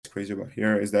crazy about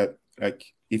here is that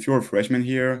like if you're a freshman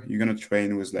here, you're gonna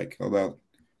train with like about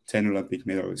 10 Olympic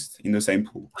medalists in the same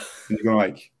pool. And you're gonna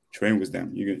like train with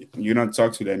them. You're gonna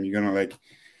talk to them. You're gonna like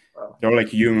they're like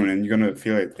human, and you're gonna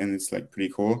feel it, and it's like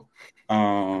pretty cool.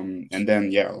 And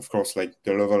then yeah, of course, like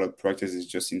the level of practice is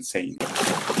just insane.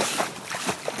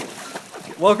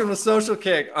 Welcome to Social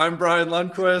Kick. I'm Brian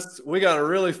Lundquist. We got a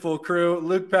really full crew.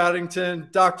 Luke Paddington,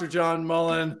 Dr. John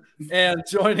Mullen, and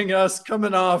joining us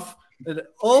coming off an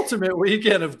ultimate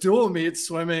weekend of dual meet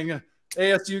swimming,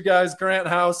 ASU guys, Grant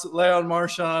House, Leon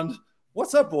Marchand.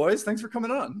 What's up, boys? Thanks for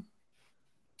coming on.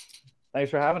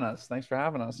 Thanks for having us.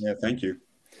 Yeah, thank you.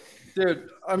 Dude,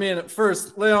 I mean,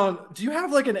 first, Leon, do you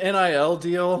have like an NIL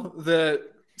deal that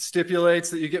stipulates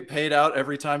that you get paid out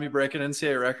every time you break an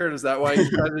NCAA record? Is that why you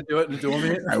decided to do it in a dual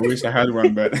meet? I wish I had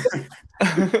one, but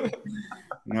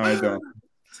no, I don't.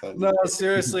 No,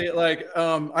 seriously, like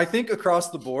I think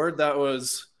across the board that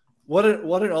was what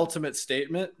an ultimate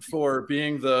statement for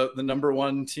being the number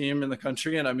one team in the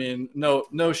country. And I mean,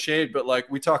 no shade, but like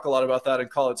we talk a lot about that in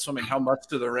college swimming, how much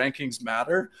do the rankings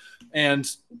matter? And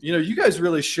you know, you guys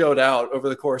really showed out over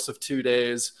the course of 2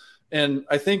 days. And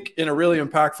I think in a really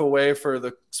impactful way for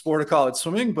the sport of college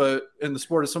swimming, but in the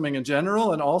sport of swimming in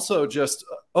general, and also just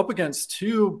up against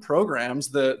two programs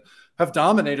that have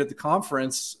dominated the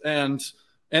conference and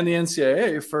the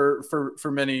NCAA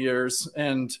for many years.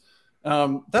 And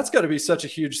that's got to be such a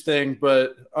huge thing.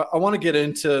 But I want to get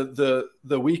into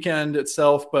the weekend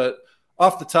itself. But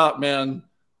off the top, man,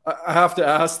 I have to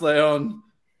ask Leon,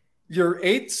 your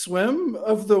 8th swim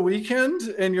of the weekend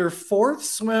and your 4th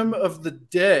swim of the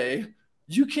day,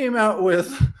 you came out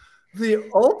with the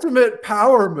ultimate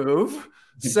power move,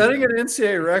 setting an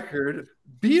NCAA record,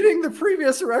 beating the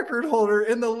previous record holder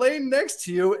in the lane next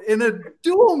to you in a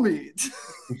dual meet.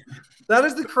 That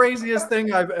is the craziest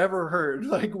thing I've ever heard.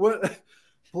 Like, what?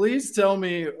 Please tell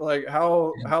me, like,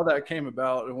 how that came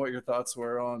about and what your thoughts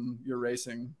were on your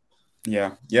racing.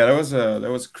 Yeah, that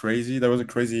was crazy. That was a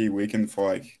crazy weekend for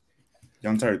like the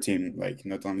entire team, like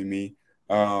not only me.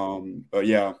 But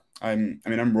yeah,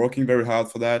 I'm working very hard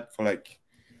for that, for like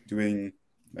doing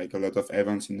like a lot of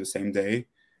events in the same day.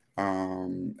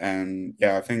 And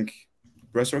yeah, I think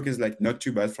breaststroke is like not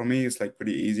too bad for me. It's like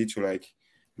pretty easy to like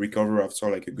recover after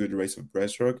like a good race of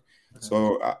breaststroke.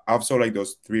 So after like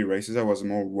those 3 races, I was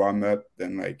more warm up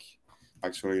than like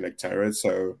actually like tired.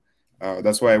 So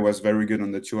that's why I was very good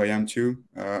on the 2 a.m. too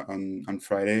on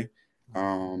Friday.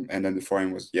 And then the 4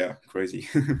 a.m. was crazy.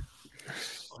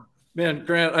 Man,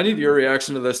 Grant, I need your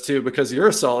reaction to this too, because you're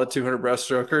a solid 200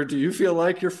 breaststroker. Do you feel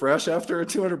like you're fresh after a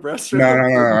 200 breaststroke? No,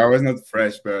 I was not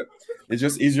fresh, but it's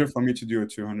just easier for me to do a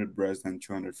 200 breast than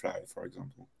 200 fly, for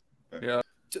example. But yeah.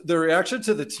 The reaction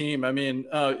to the team, I mean,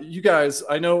 you guys,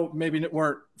 I know maybe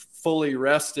weren't fully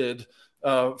rested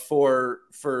for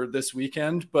this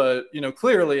weekend, but, you know,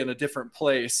 clearly in a different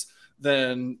place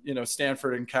than, you know,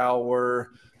 Stanford and Cal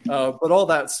were. But all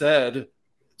that said,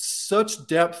 such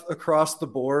depth across the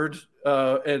board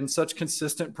and such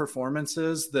consistent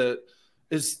performances that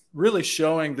is really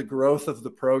showing the growth of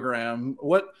the program.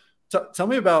 Tell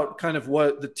me about kind of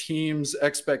what the team's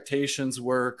expectations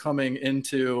were coming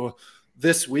into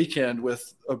this weekend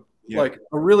with like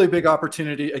a really big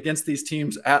opportunity against these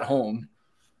teams at home.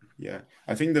 Yeah,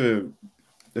 I think the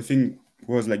thing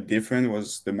was like different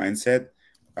was the mindset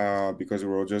because we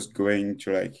were just going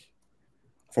to like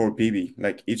for a PB.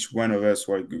 Like each one of us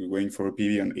were going for a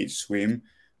PB on each swim,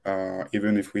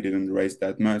 even if we didn't race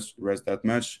that much.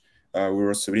 We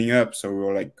were suiting up, so we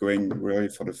were like going really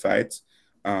for the fight,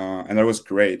 and that was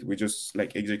great. We just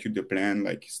like execute the plan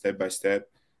like step by step,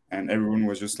 and everyone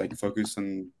was just like focused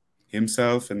on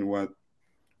himself and what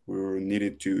we were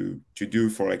needed to do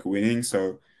for like winning.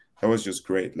 So that was just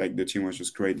great. Like the team was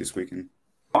just great this weekend.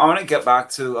 I want to get back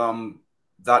to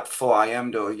that 4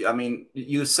 a.m. though. I mean,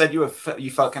 you said you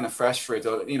felt kind of fresh for it,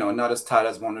 or you know, not as tired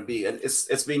as one would be.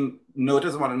 It's been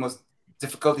noticed one of the most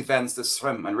difficult events to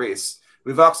swim and race.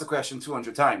 We've asked the question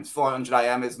 200 times. 400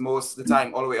 IM is most of the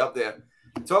time all the way up there.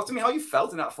 Talk to me how you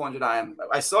felt in that 400 IM.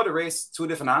 I saw the race 2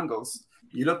 different angles.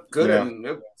 You looked good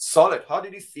and solid. How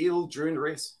did you feel during the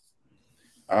race?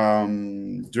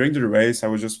 During the race, I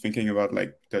was just thinking about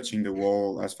like touching the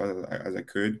wall as fast as I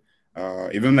could.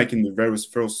 Even like in the very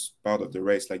first part of the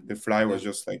race, like the fly was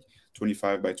just like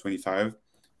 25 by 25.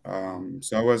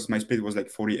 So my speed was like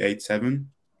 48.7,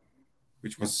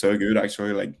 which was so good,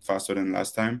 actually, like faster than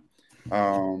last time.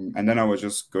 And then I was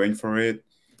just going for it.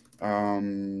 I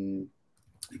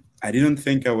didn't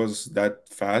think I was that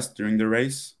fast during the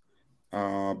race.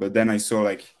 But then I saw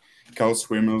like Cal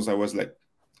swimmers. I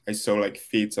saw like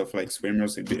feet of like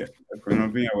swimmers in front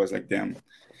of me. I was like, damn,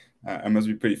 I must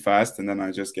be pretty fast. And then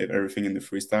I just gave everything in the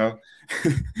freestyle.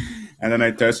 And then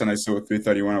I touched and I saw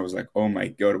 331. I was like, oh my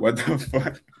God, what the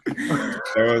fuck?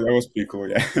 That was pretty cool,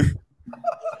 yeah.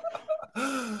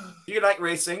 Do you like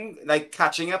racing, like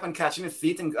catching up and catching the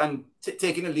feet and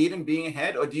taking the lead and being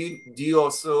ahead, or do you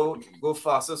also go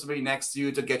faster somebody next to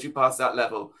you to get you past that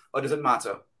level, or does it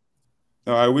matter?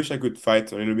 No, I wish I could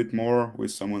fight a little bit more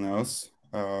with someone else,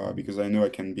 because I know I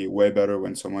can be way better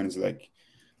when someone is like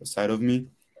aside of me.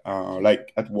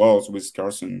 Like at Walls with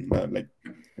Carson, like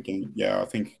I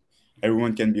think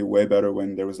everyone can be way better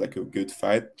when there was like a good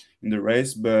fight in the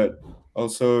race. But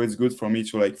also, it's good for me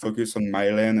to like focus on my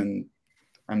lane, and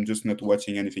I'm just not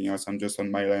watching anything else. I'm just on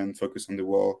my lane, focus on the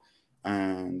wall,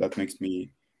 and that makes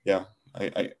me, yeah.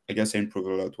 I guess I improve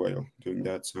a lot while doing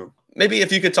that. So Maybe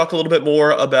if you could talk a little bit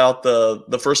more about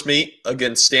the first meet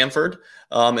against Stanford,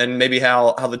 and maybe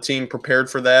how the team prepared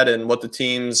for that and what the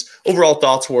team's overall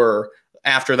thoughts were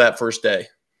after that first day.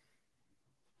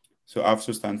 so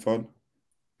after Stanford.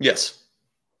 Yes.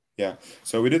 Yeah,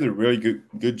 so we did a really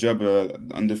good job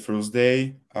on the first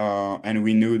day, and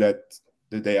we knew that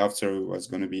the day after was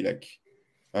going to be like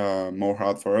more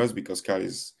hard for us because Cal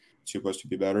is supposed to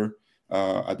be better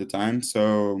at the time.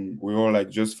 So we were like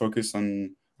just focused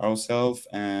on ourselves,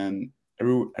 and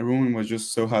everyone was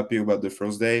just so happy about the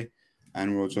first day,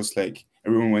 and we were just like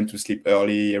everyone went to sleep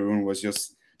early. Everyone was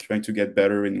just trying to get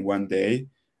better in one day,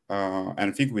 and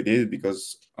I think we did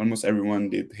because almost everyone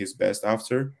did his best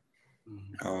after.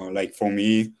 Like for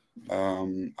me,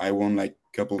 I won like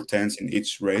a couple tens in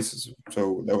each race,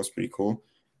 so that was pretty cool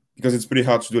because it's pretty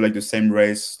hard to do like the same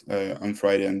race on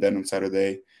Friday and then on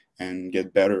Saturday and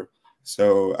get better.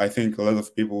 So I think a lot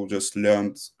of people just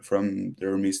learned from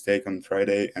their mistake on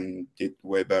Friday and did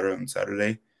way better on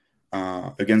Saturday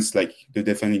against like the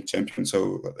defending champion.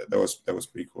 So that was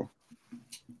pretty cool.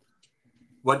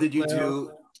 What did you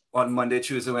do on Monday,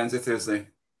 Tuesday, Wednesday, Thursday?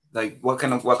 Like what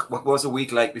was the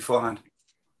week like beforehand?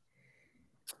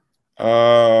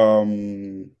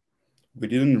 We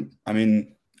didn't. I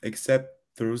mean, except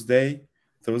Thursday.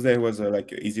 Thursday was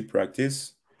like an easy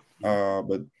practice,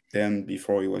 but then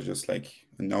before it was just like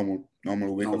a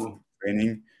normal week of No.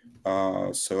 training.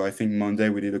 So I think Monday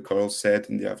we did a call set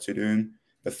in the afternoon,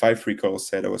 a 5-3 call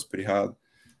set. That was pretty hard.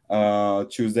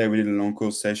 Tuesday we did a long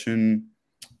call session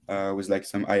with like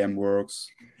some IM works.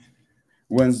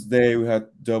 Wednesday we had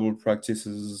double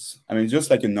practices. I mean, just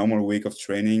like a normal week of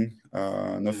training.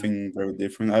 Nothing very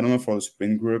different. I don't know for the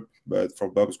sprint group, but for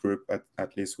Bob's group,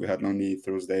 at least we had only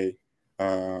Thursday,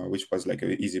 which was like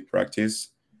an easy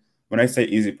practice. When I say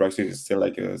easy practice, it's still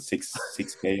like a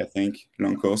 6K, I think,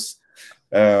 long course.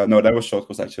 No, that was short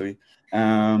course actually.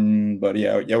 But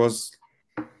yeah, it was.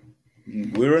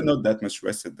 We were not that much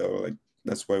rested though. Like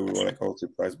that's why we were like all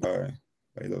surprised by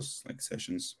those like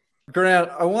sessions. Grant,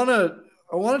 I want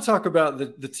to talk about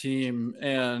the team,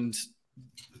 and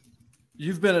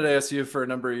you've been at ASU for a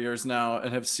number of years now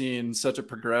and have seen such a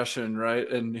progression, right?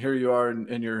 And here you are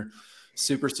in your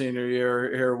super senior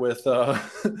year here with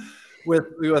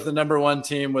with the number one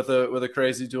team with a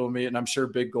crazy dual meet, and I'm sure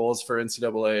big goals for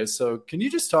NCAA. So can you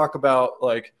just talk about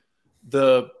like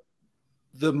the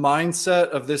mindset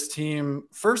of this team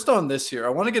first on this year? I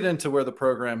want to get into where the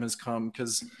program has come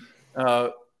because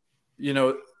you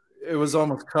know, it was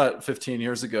almost cut 15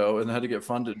 years ago and had to get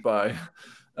funded by,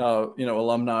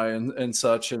 alumni and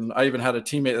such. And I even had a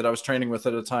teammate that I was training with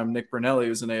at the time, Nick Brunelli,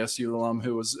 who's an ASU alum,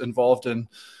 who was involved in,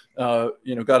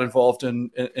 got involved in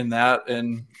that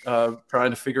and trying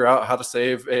to figure out how to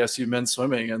save ASU men's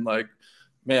swimming. And like,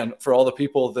 man, for all the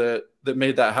people that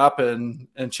made that happen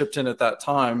and chipped in at that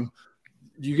time,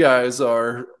 you guys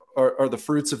are the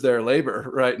fruits of their labor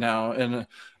right now. And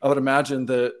I would imagine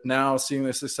that now seeing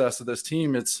the success of this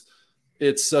team, it's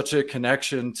such a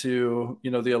connection to,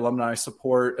 the alumni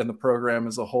support and the program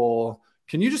as a whole.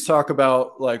 Can you just talk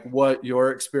about like what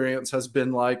your experience has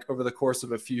been like over the course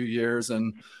of a few years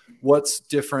and what's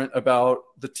different about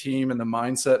the team and the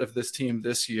mindset of this team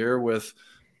this year with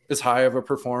as high of a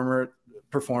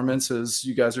performance as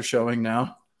you guys are showing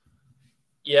now?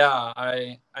 Yeah,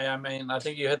 I mean, I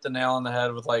think you hit the nail on the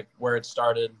head with like where it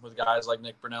started with guys like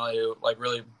Nick Brunelli, who like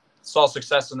really saw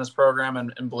success in this program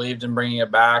and believed in bringing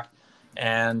it back.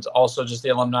 And also just the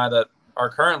alumni that are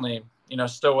currently,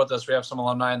 still with us. We have some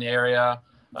alumni in the area,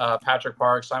 Patrick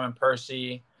Park, Simon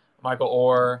Percy, Michael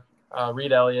Orr,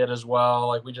 Reed Elliott as well.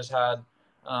 Like we just had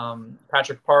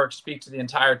Patrick Park speak to the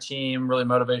entire team, really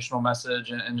motivational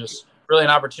message and just really an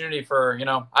opportunity for,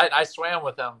 I swam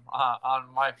with him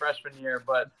on my freshman year,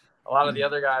 but a lot of the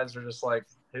other guys are just like,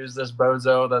 who's this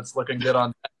bozo that's looking good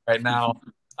on deck right now?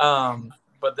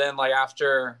 But then like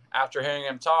after hearing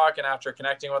him talk and after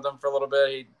connecting with him for a little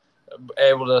bit,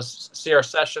 able to see our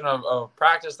session of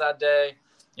practice that day.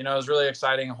 It was really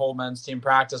exciting. A whole men's team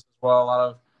practice as well.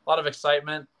 A lot of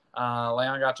excitement.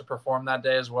 Leon got to perform that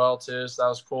day as well too, so that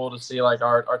was cool to see like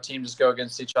our team just go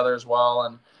against each other as well.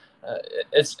 And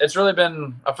it's really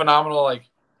been a phenomenal like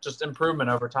just improvement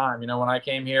over time. When I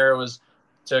came here, it was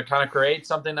to kind of create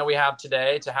something that we have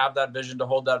today, to have that vision, to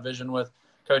hold that vision with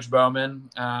Coach Bowman.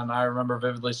 And I remember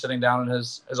vividly sitting down in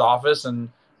his office and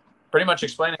pretty much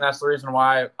explaining that's the reason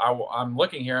why I'm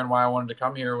looking here and why I wanted to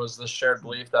come here, was this shared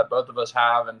belief that both of us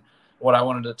have and what I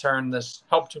wanted to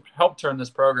help turn this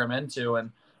program into.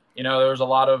 And, there was a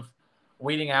lot of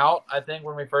weeding out, I think,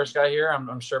 when we first got here.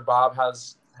 I'm sure Bob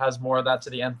has more of that to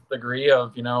the nth degree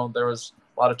of, there was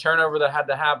a lot of turnover that had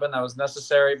to happen that was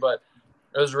necessary, but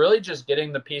it was really just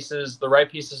getting the right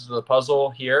pieces of the puzzle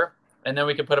here, and then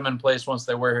we could put them in place once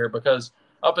they were here. Because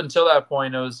up until that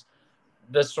point, it was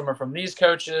this swimmer from these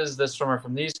coaches, this swimmer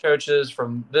from these coaches,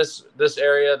 from this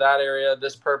area, that area,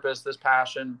 this purpose, this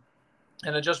passion.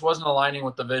 And it just wasn't aligning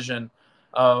with the vision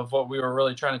of what we were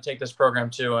really trying to take this program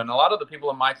to. And a lot of the people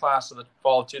in my class of the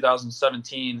fall of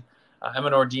 2017,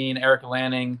 Emma Nordine, Erica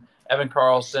Lanning, Evan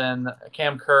Carlson,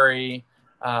 Cam Curry,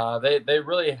 they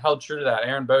really held true to that.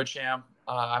 Aaron Beauchamp.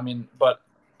 But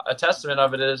a testament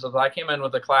of it is that I came in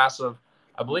with a class of,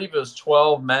 I believe it was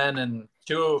 12 men, and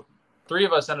 3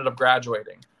 of us ended up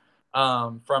graduating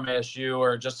from ASU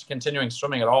or just continuing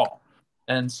swimming at all.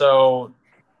 And so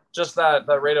just that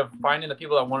rate of finding the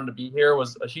people that wanted to be here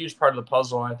was a huge part of the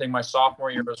puzzle. And I think my sophomore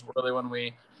year was really when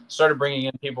we started bringing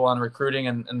in people on recruiting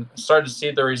and started to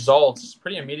see the results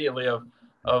pretty immediately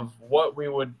of what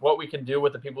we can do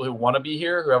with the people who want to be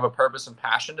here, who have a purpose and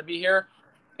passion to be here.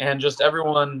 And just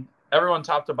everyone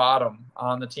top to bottom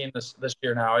on the team this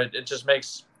year now. It just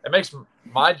makes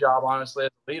my job, honestly,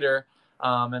 as a leader,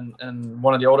 and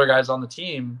one of the older guys on the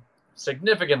team,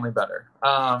 significantly better.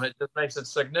 It just makes it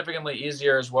significantly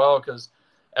easier as well, because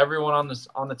everyone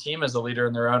on the team is a leader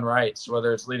in their own rights,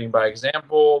 whether it's leading by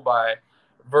example, by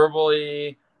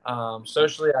verbally,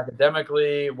 socially,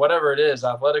 academically, whatever it is,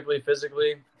 athletically,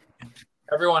 physically.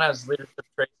 Everyone has leadership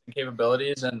traits and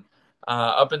capabilities. And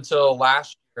up until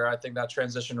last year, I think that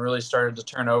transition really started to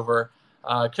turn over.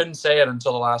 Couldn't say it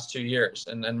until the last 2 years,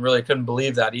 and really couldn't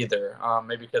believe that either.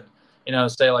 Maybe could,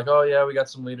 say like, oh yeah, we got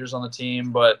some leaders on the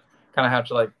team, but kind of have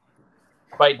to like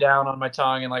bite down on my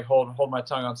tongue and like hold my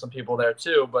tongue on some people there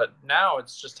too. But now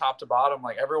it's just top to bottom.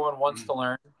 Like everyone wants to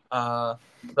learn.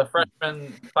 The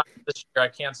freshmen this year, I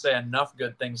can't say enough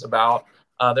good things about.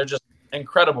 They're just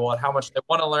incredible at how much they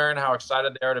want to learn, how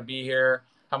excited they are to be here,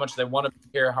 how much they want to be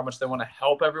here, how much they want to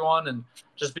help everyone, and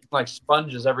just being like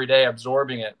sponges every day,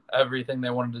 absorbing everything they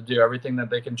wanted to do, everything that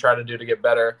they can try to do to get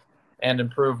better and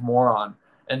improve more on.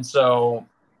 And so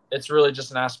it's really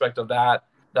just an aspect of that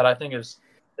I think is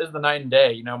the night and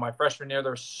day. My freshman year,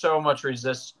 there was so much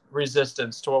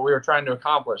resistance to what we were trying to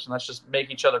accomplish, and let's just make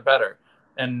each other better.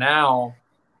 And now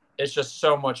it's just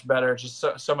so much better. It's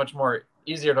just so much more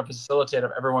easier to facilitate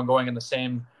of everyone going in the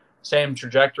same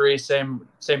trajectory, same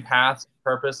path,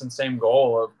 purpose, and same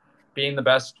goal of being the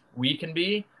best we can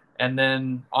be. And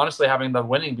then honestly, having the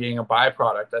winning being a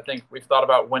byproduct. I think we've thought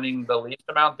about winning the least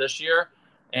amount this year,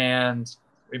 and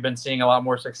we've been seeing a lot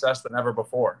more success than ever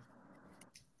before.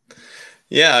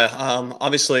 Yeah,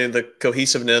 obviously the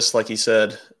cohesiveness, like you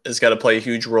said, has got to play a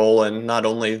huge role in not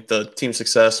only the team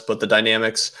success, but the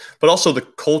dynamics, but also the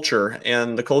culture.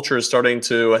 And the culture is starting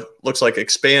to, looks like,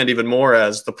 expand even more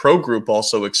as the pro group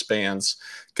also expands.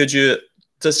 Could you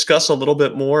discuss a little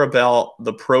bit more about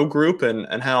the pro group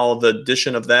and how the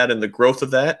addition of that and the growth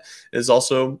of that is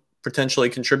also potentially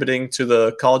contributing to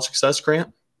the college success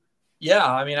grant?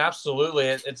 Yeah,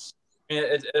 absolutely.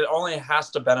 It only has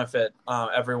to benefit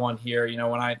everyone here.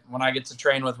 When I get to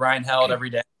train with Ryan Held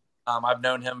every day, I've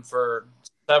known him for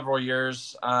several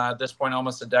years, at this point,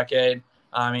 almost a decade.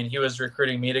 He was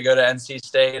recruiting me to go to NC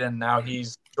State, and now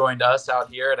he's joined us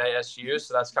out here at ASU.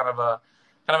 So that's kind of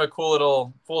a cool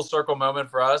little full circle moment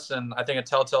for us. And I think a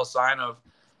telltale sign of,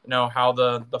 how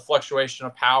the fluctuation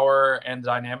of power and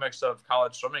dynamics of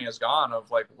college swimming has gone,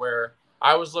 of like where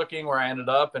I was looking, where I ended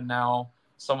up, and now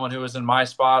someone who was in my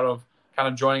spot of kind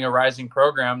of joining a rising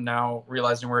program, now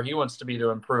realizing where he wants to be to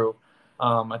improve.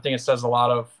 I think it says a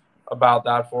lot about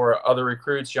that for other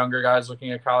recruits, younger guys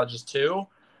looking at colleges too.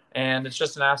 And it's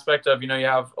just an aspect of, you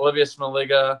have Olivia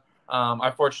Smaliga.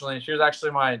 She was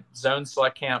actually my zone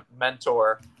select camp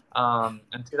mentor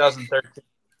in 2013.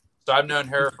 So I've known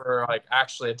her for like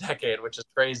actually a decade, which is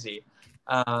crazy.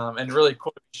 And really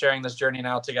cool to be sharing this journey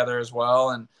now together as well.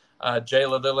 And Jay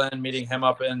Lidlin, meeting him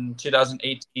up in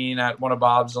 2018 at one of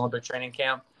Bob's Olympic training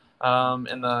camp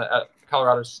at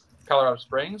Colorado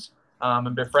Springs.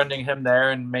 and befriending him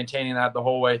there and maintaining that the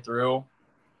whole way through.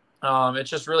 It's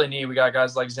just really neat. We got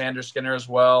guys like Xander Skinner as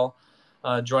well,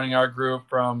 joining our group.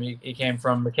 He came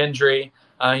from McKendree.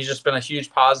 He's just been a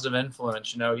huge positive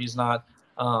influence. He's not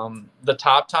the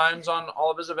top times on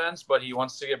all of his events, but he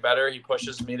wants to get better. He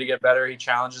pushes me to get better. He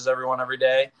challenges everyone every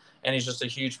day, and he's just a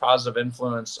huge positive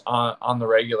influence on the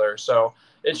regular. So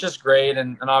it's just great.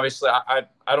 And obviously,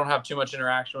 I don't have too much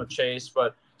interaction with Chase,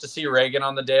 but to see Reagan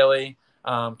on the daily,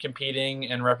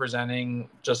 competing and representing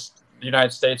just the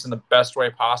United States in the best way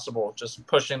possible, just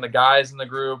pushing the guys in the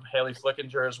group, Haley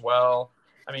Flickinger as well.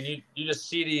 I mean, you just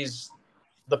see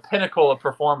the pinnacle of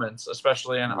performance,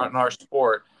 especially in our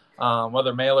sport,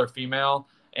 whether male or female.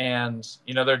 And,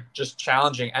 they're just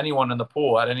challenging anyone in the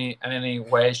pool in any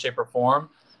way, shape, or form,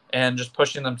 and just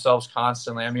pushing themselves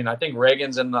constantly. I mean, I think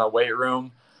Reagan's in the weight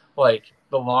room like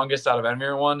the longest out of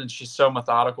everyone, and she's so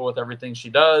methodical with everything she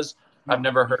does. I've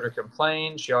never heard her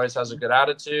complain. She always has a good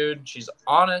attitude. She's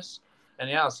honest. And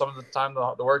yeah, some of the time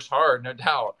the work's hard, no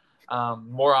doubt.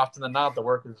 More often than not, the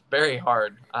work is very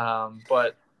hard.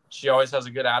 But she always has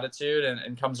a good attitude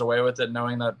and comes away with it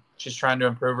knowing that she's trying to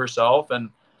improve herself, and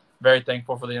very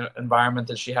thankful for the environment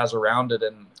that she has around it.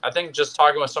 And I think just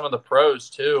talking with some of the pros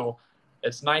too,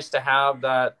 it's nice to have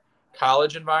that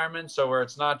college environment. So where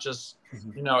it's not just,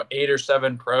 8 or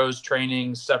 7 pros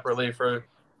training separately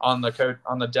on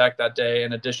the deck that day,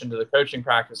 in addition to the coaching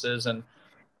practices. And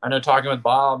I know talking with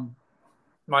Bob,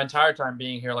 my entire time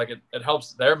being here, like it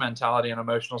helps their mentality and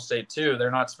emotional state too.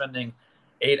 They're not spending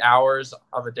 8 hours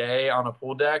of a day on a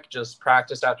pool deck, just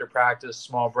practice after practice,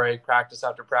 small break, practice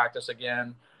after practice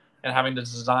again, and having to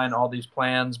design all these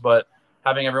plans, but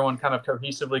having everyone kind of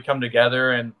cohesively come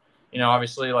together. And,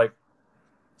 obviously like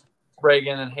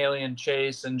Reagan and Haley and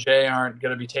Chase and Jay aren't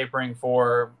going to be tapering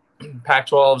for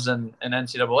Pac-12s and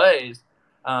NCAAs,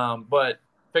 but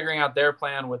figuring out their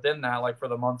plan within that, like for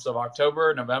the months of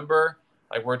October, November,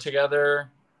 like we're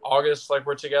together, August, like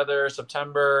we're together,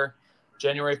 September,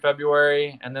 January,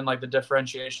 February, and then like the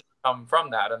differentiation come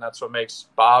from that. And that's what makes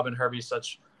Bob and Herbie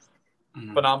such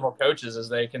phenomenal coaches, is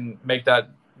they can make that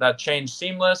change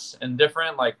seamless and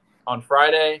different. Like on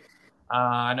Friday,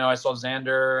 I know I saw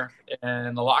Xander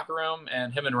in the locker room,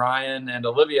 and him and Ryan and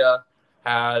Olivia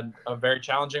had a very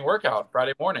challenging workout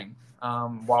Friday morning.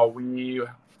 While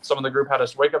some of the group had a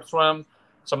wake up swim,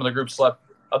 some of the group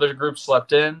other groups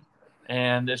slept in.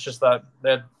 And it's just that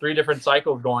they had 3 different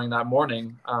cycles going that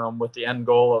morning, with the end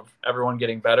goal of everyone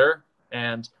getting better.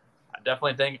 And I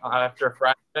definitely think after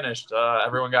Friday finished,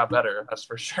 everyone got better. That's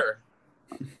for sure.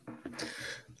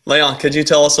 Leon, could you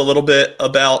tell us a little bit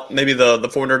about maybe the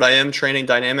 400 IM training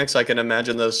dynamics? I can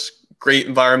imagine this great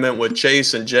environment with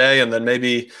Chase and Jay, and then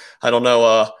maybe, I don't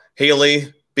know,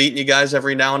 Haley beating you guys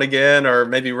every now and again, or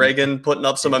maybe Reagan putting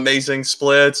up some amazing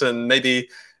splits, and maybe,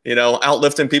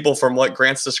 outlifting people from what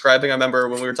Grant's describing. I remember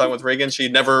when we were talking with Reagan, she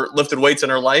never lifted weights in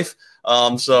her life.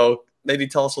 So maybe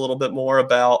tell us a little bit more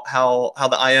about how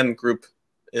the IM group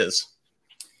is.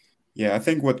 Yeah, I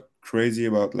think what is crazy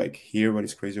about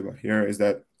here is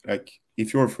that like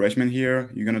if you're a freshman here,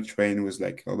 you're gonna train with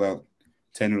like about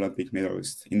 10 Olympic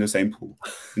medalists in the same pool.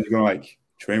 And you're gonna like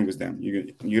train with them.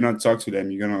 You're gonna talk to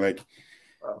them. You're gonna like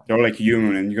they're like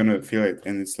human, and you're gonna feel it,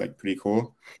 and it's like pretty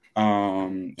cool.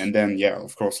 And then yeah,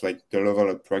 of course, like the level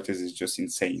of practice is just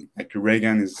insane. Like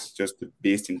Reagan is just a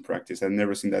beast in practice. I've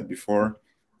never seen that before.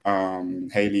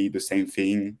 Haley, the same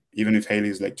thing. Even if Haley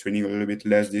is like training a little bit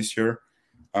less this year,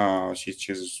 she's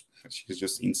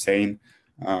just insane.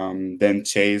 Then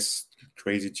Chase,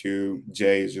 crazy too.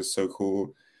 Jay is just so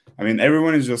cool. I mean,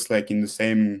 everyone is just like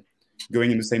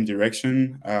going in the same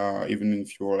direction. Even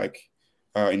if you're like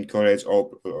in college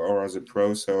or as a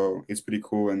pro, so it's pretty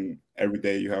cool. And every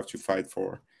day you have to fight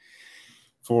for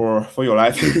your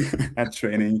life at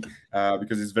training,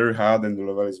 because it's very hard and the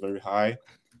level is very high.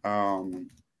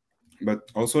 But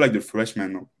also like the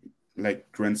freshmen,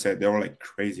 like Grant said, they were like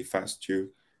crazy fast too.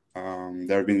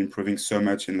 They've been improving so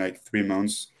much in like 3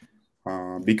 months,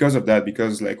 because of that.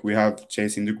 Because like we have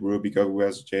Chase in the group, because we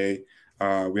have Jay,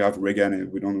 we have Reagan,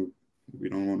 and we don't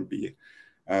want to be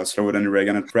slower than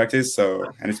Reagan at practice. So,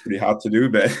 and it's pretty hard to do,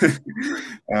 but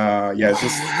yeah, it's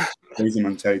just crazy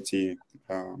mentality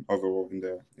overall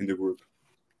in the group.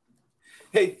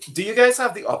 Hey, do you guys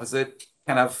have the opposite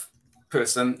kind of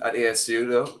person at ASU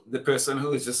though? The person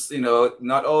who is just,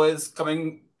 not always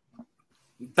touching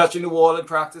the wall in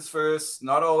practice first,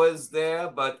 not always there,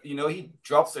 but he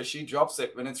drops it, she drops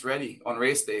it when it's ready on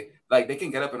race day. Like they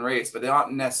can get up and race, but they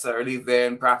aren't necessarily there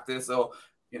in practice. So,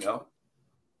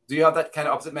 do you have that kind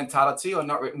of opposite mentality, or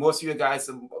not? Most of you guys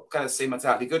have kind of same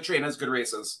mentality. Good trainers, good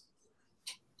racers.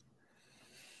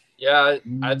 Yeah,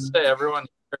 I'd say everyone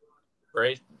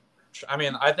great. I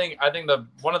mean, I think the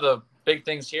one of the big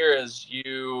things here is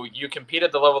you compete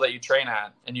at the level that you train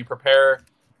at, and you prepare.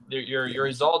 Your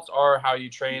results are how you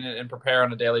train and prepare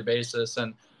on a daily basis,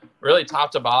 and really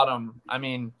top to bottom. I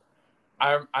mean,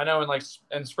 I know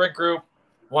in sprint group,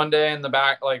 one day in the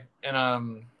back, like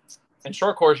in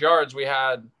short course yards, we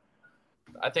had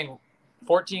I think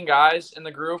 14 guys in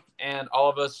the group, and all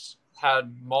of us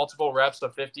had multiple reps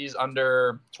of 50s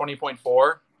under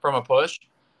 20.4 from a push,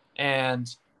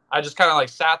 and I just kind of like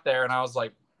sat there and I was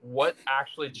like, what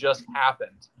actually just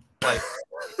happened? Like,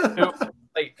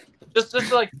 like just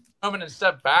to like moment and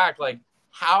step back, like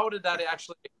how did that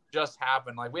actually just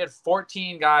happen? Like we had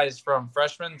 14 guys from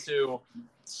freshman to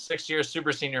 6 years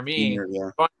super senior me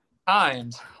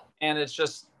times, and it's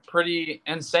just pretty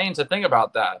insane to think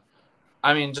about that.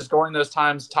 I mean, just going those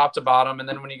times top to bottom, and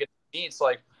then when you get to meets,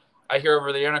 like I hear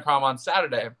over the intercom on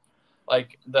Saturday,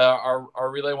 like our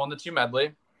relay won the 2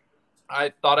 medley.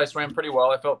 I thought I swam pretty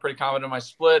well. I felt pretty confident in my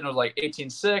split, and it was like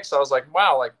 18.6. I was like,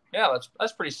 wow, like yeah,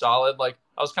 that's pretty solid. Like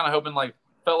I was kind of hoping, like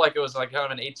felt like it was like kind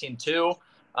of an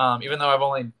 18.2. Even though I've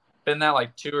only been that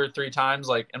like 2 or 3 times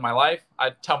like in my life, I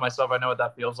tell myself I know what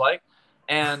that feels like.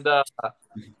 And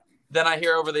then I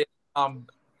hear over the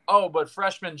oh, but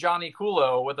freshman Johnny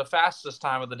Kulo with the fastest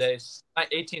time of the day,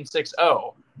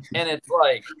 18.60. And it's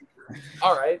like,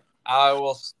 all right, I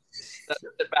will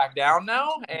sit back down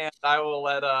now, and I will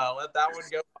let that one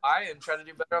go by and try to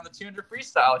do better on the 200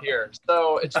 freestyle here.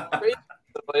 So it's crazy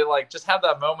to like just have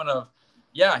that moment of,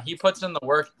 yeah, he puts in the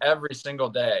work every single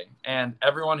day, and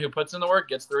everyone who puts in the work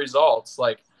gets the results.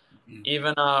 Like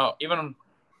even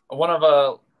one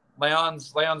of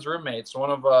Leon's roommates, one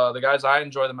of the guys I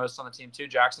enjoy the most on the team too,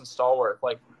 Jackson Stallworth.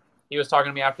 Like he was talking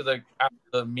to me after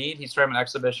the meet. He swam an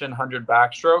exhibition 100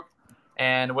 backstroke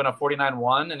and went a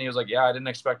 49.1, and he was like, yeah, I didn't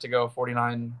expect to go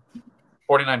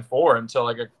 49.4 until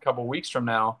like a couple weeks from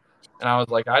now. And I was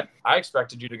like, I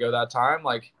expected you to go that time.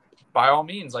 Like by all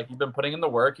means, like you've been putting in the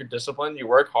work, you're disciplined, you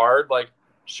work hard. Like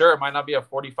sure, it might not be a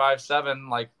 45.7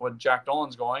 like what Jack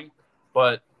Dolan's going,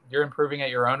 but you're improving at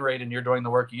your own rate, and you're doing the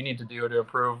work you need to do to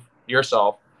improve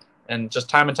yourself. And just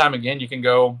time and time again, you can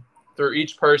go through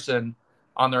each person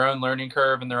on their own learning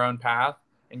curve and their own path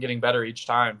and getting better each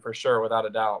time, for sure, without a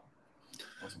doubt.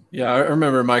 Yeah, I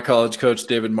remember my college coach,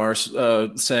 David Marsh,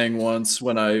 saying once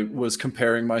when I was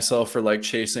comparing myself for like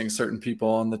chasing certain people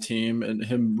on the team, and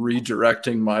him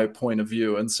redirecting my point of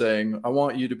view and saying, I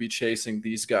want you to be chasing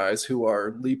these guys who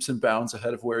are leaps and bounds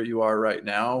ahead of where you are right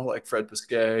now, like Fred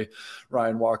Biscay,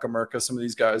 Ryan Wakamerka, some of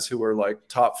these guys who were like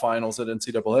top finals at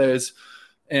NCAAs.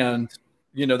 And,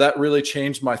 you know, that really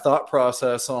changed my thought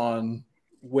process on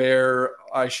where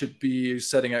I should be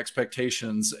setting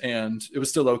expectations. And it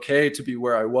was still okay to be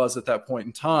where I was at that point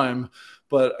in time.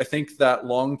 But I think that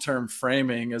long-term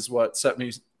framing is what set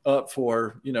me up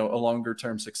for, you know, a longer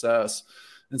term success.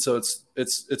 And so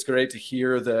it's great to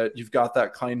hear that you've got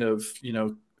that kind of, you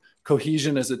know,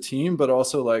 cohesion as a team, but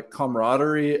also like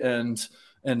camaraderie and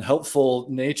helpful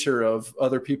nature of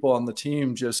other people on the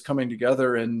team just coming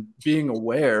together and being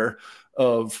aware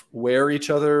of where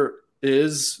each other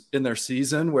is in their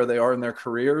season, where they are in their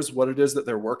careers, what it is that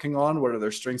they're working on, what are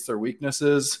their strengths, their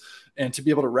weaknesses, and to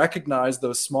be able to recognize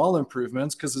those small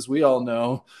improvements. Because as we all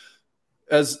know,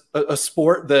 as a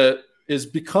sport that is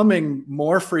becoming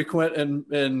more frequent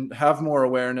and have more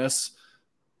awareness,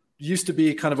 used to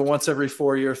be kind of a once every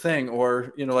 4-year thing,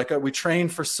 or, you know, like we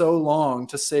trained for so long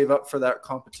to save up for that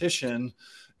competition,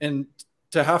 and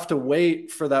to have to wait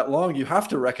for that long, you have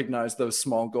to recognize those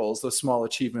small goals, those small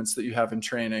achievements that you have in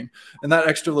training. And that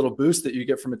extra little boost that you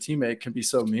get from a teammate can be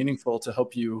so meaningful to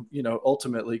help you, you know,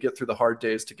 ultimately get through the hard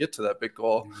days to get to that big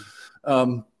goal.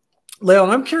 Leon,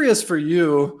 I'm curious for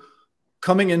you,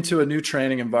 coming into a new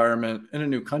training environment in a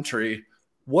new country,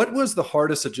 what was the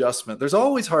hardest adjustment? There's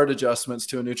always hard adjustments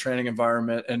to a new training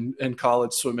environment and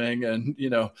college swimming. And, you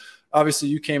know, obviously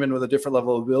you came in with a different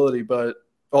level of ability, but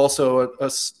also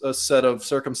a set of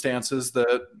circumstances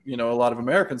that, you know, a lot of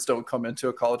Americans don't come into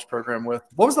a college program with.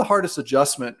 What was the hardest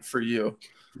adjustment for you?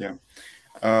 Yeah.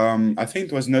 I think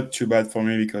it was not too bad for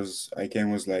me because I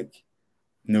came with like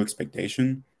no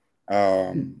expectation.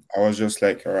 I was just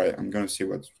like, all right, I'm going to see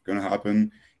what's going to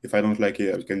happen. If I don't like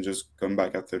it, I can just come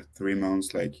back after 3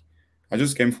 months. Like I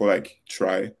just came for like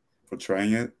trying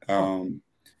it.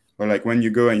 But like when you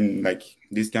go in like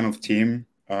this kind of team,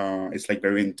 it's like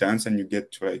very intense, and you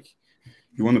get to like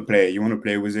you want to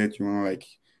play with it, you want to like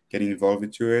get involved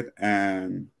into it.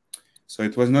 And so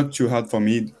it was not too hard for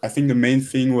me. I think the main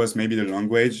thing was maybe the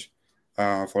language,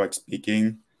 for like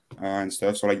speaking and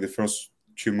stuff. So like the first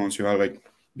 2 months you have like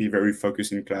be very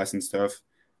focused in class and stuff.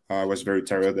 I was very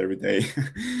tired every day,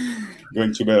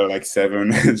 going to bed at like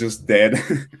 7, just dead.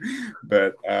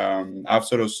 But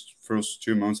after those first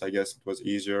 2 months, I guess it was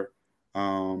easier.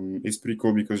 It's pretty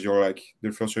cool because you're like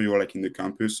the first year you're like in the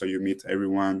campus, so you meet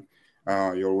everyone.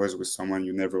 You're always with someone.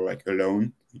 You're never like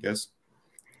alone, I guess.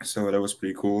 So that was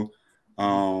pretty cool.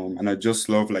 And I just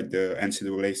love like the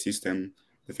NCAA system.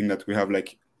 The thing that we have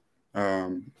like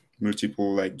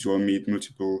multiple like dual meet,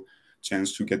 multiple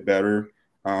chance to get better.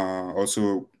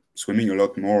 Also swimming a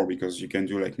lot more because you can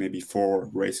do like maybe 4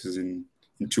 races in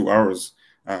 2 hours,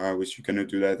 which you cannot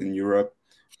do that in Europe.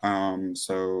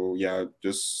 So yeah,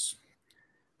 just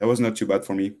that was not too bad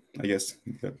for me, I guess.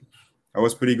 Yeah. I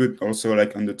was pretty good also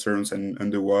like on the turns and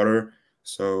underwater.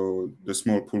 So the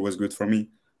small pool was good for me.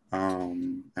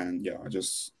 And yeah, I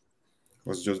just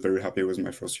was just very happy with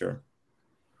my first year.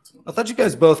 I thought you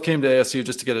guys both came to ASU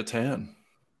just to get a tan.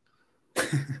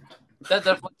 That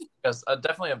definitely is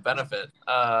definitely a benefit.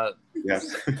 Yeah.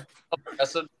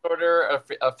 Aggressive disorder,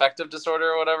 affective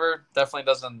disorder, or whatever, definitely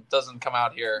doesn't come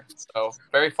out here. So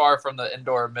very far from the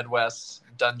indoor Midwest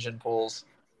dungeon pools.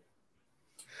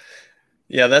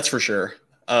 Yeah, that's for sure.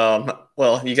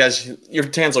 Well, you guys, your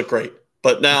tans look great.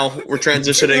 But now we're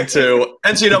transitioning to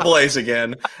NCAAs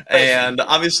again. And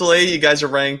obviously, you guys are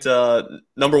ranked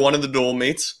 #1 in the dual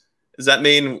meets. Does that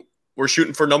mean we're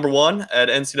shooting for #1 at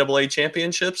NCAA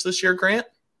championships this year, Grant?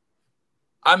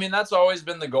 I mean, that's always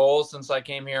been the goal since I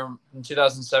came here in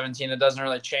 2017. It doesn't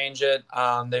really change it.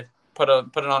 They've put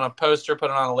it on a poster, put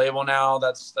it on a label now.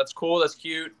 That's cool. That's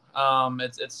cute.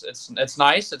 It's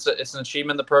nice. It's an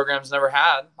achievement the program's never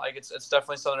had. Like it's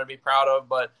definitely something to be proud of.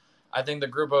 But I think the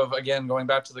group of, again, going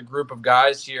back to the group of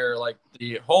guys here, like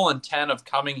the whole intent of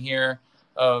coming here,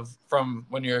 from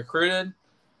when you're recruited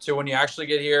to when you actually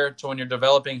get here to when you're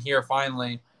developing here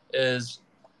finally, is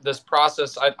this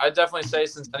process. I definitely say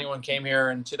since anyone came here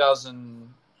in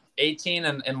 2018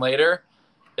 and later,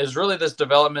 is really this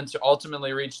development to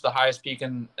ultimately reach the highest peak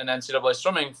in NCAA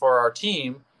swimming for our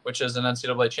team, which is an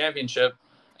NCAA championship,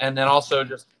 and then also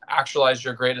just actualize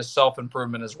your greatest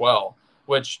self-improvement as well,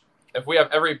 which if we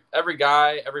have every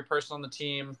guy, every person on the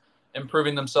team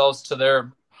improving themselves to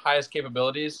their highest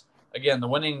capabilities, again, the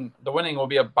winning will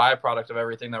be a byproduct of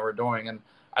everything that we're doing. And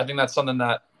I think that's something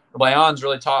that Leon's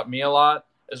really taught me a lot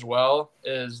as well,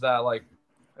 is that like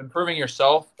improving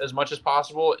yourself as much as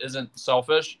possible isn't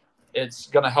selfish. It's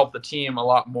going to help the team a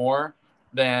lot more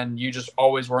than you just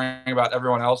always worrying about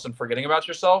everyone else and forgetting about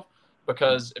yourself.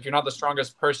 Because if you're not the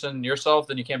strongest person yourself,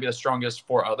 then you can't be the strongest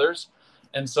for others.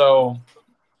 And so,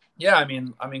 yeah, I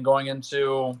mean, going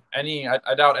into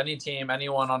I doubt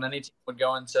anyone on any team would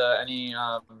go into any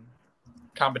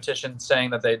competition saying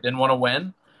that they didn't want to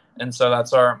win. And so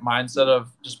that's our mindset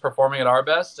of just performing at our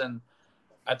best. And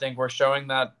I think we're showing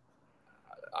that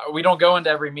we don't go into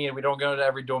every meet. We don't go into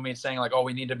every dual meet saying like, oh,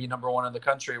 we need to be #1 in the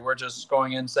country. We're just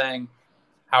going in saying,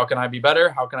 how can I be better?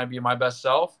 How can I be my best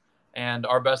self? And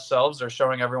our best selves are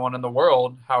showing everyone in the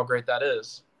world how great that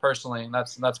is. Personally, and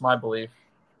that's my belief.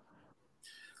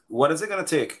 What is it going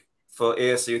to take for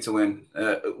ASU to win?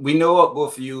 We know what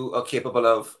both of you are capable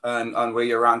of and where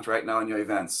you're ranked right now in your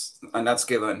events, and that's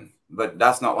given. But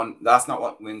that's not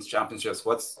what wins championships.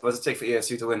 What does it take for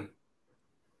ASU to win?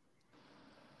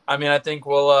 I mean, I think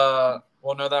we'll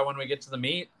know that when we get to the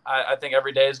meet. I think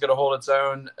every day is going to hold its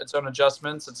own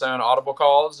adjustments, its own audible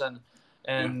calls,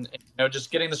 and just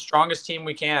getting the strongest team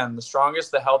we can, the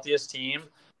strongest, the healthiest team,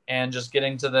 and just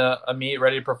getting to a meet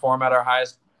ready to perform at our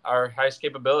highest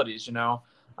capabilities.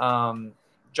 John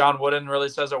Wooden really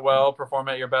says it well: perform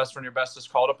at your best when your best is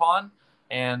called upon,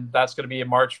 and that's going to be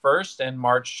March 1st and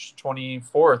March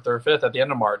 24th or 5th at the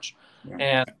end of March,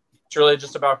 and it's really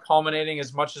just about culminating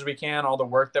as much as we can all the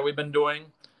work that we've been doing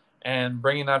and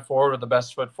bringing that forward with the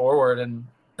best foot forward and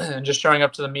just showing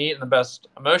up to the meet in the best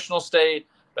emotional state,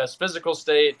 best physical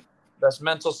state, best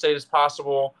mental state as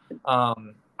possible.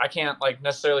 I can't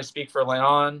necessarily speak for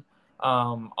Leon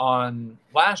on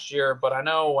last year, but I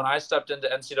know when I stepped into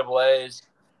NCAAs,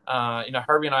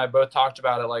 Herbie and I both talked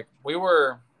about it. Like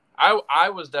I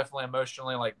was definitely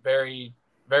emotionally very,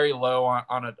 very low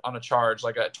on a charge,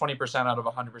 like a 20% out of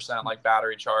 100% like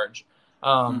battery charge,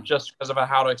 just because of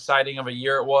how exciting of a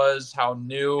year it was, how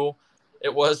new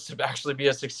it was to actually be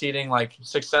a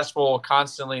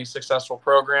constantly successful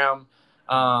program.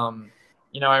 I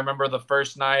remember the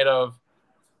first night of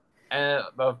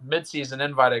midseason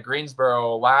invite at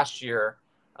Greensboro last year,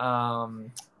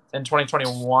 in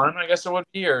 2021, I guess it would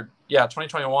be,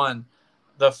 2021.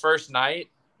 The first night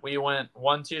we went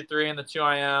 1, 2, 3 in the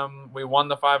 2IM. We won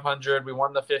the 500. We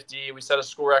won the 50. We set a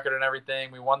school record and everything.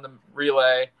 We won the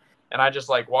relay. And I just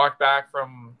like walked back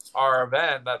from our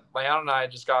event that Leon and I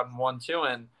had just gotten 1-2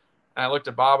 in. And I looked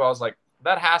at Bob. I was like,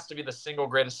 that has to be the single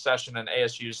greatest session in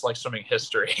ASU's like swimming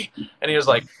history. And he was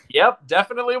like, yep,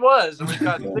 definitely was. And we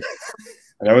got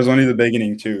That was only the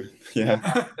beginning too. Yeah.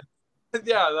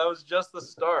 yeah, that was just the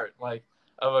start, like,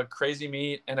 of a crazy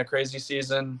meet and a crazy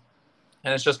season.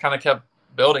 And it's just kind of kept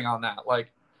building on that.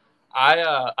 Like,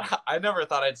 I never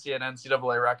thought I'd see an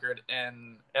NCAA record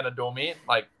in a dual meet.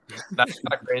 Like, that's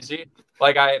kind of crazy.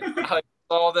 Like, I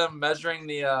saw them measuring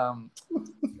the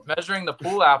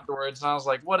pool afterwards, and I was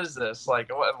like, "What is this?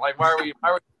 Like, what? Like, why are we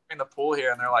doing the pool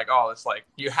here?" And they're like, "Oh, it's like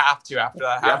you have to after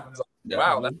that happens." Like,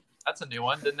 wow, that's a new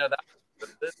one. Didn't know that.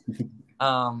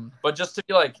 But just to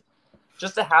be like,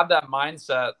 just to have that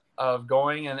mindset of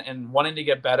going and wanting to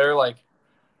get better, like.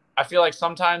 I feel like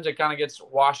sometimes it kind of gets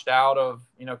washed out of,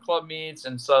 club meets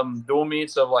and some dual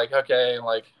meets of like, okay,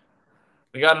 like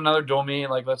we got another dual meet,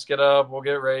 like let's get up, we'll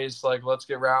get raced, like let's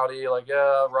get rowdy, like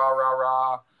yeah, rah, rah,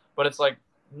 rah. But it's like,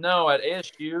 no, at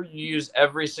ASU, you use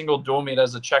every single dual meet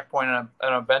as a checkpoint and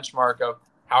a benchmark of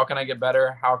how can I get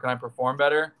better? How can I perform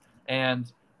better? And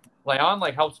Leon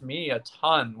like helps me a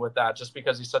ton with that just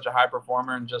because he's such a high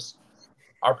performer and just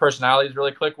our personalities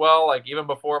really click well. Like even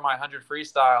before my 100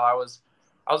 freestyle, I was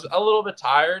a little bit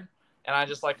tired, and I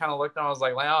just like kind of looked and I was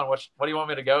like, Leon, what do you want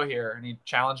me to go here? And he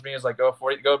challenged me. He was like, go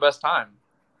best time.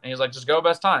 And he was like, just go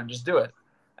best time, just do it.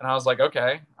 And I was like,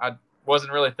 okay. I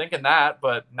wasn't really thinking that,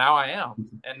 but now I am.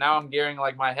 And now I'm gearing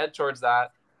like my head towards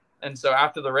that. And so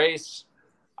after the race,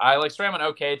 I like swam an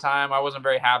okay time. I wasn't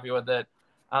very happy with it.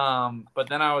 But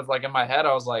then I was like in my head,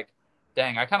 I was like,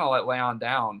 dang, I kind of let Leon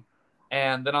down.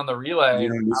 And then on the relay, You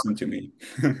don't listen to me.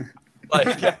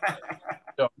 like,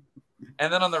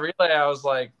 and then on the relay, I was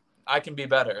like, I can be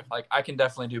better. Like, I can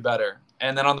definitely do better.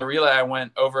 And then on the relay, I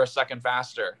went over a second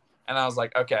faster. And I was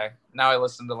like, okay, now I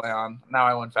listened to Leon. Now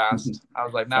I went fast. I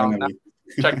was like, now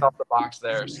checked off the box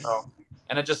there. So,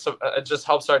 and it just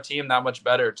helps our team that much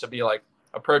better to be like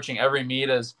approaching every meet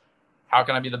as how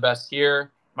can I be the best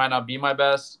here? Might not be my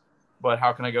best, but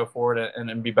how can I go forward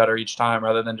and be better each time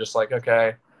rather than just like,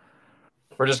 okay,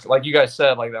 we're just like you guys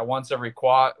said, like that once every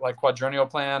quadrennial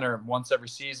plan or once every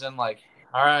season, like,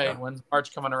 all right, when's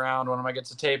March coming around? When am I get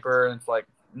to taper? And it's like,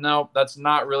 no, that's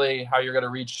not really how you're going to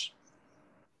reach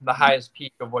the highest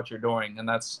peak of what you're doing. And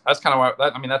that's kind of why,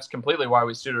 that's completely why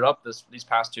we suited up these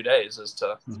past 2 days is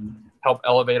to help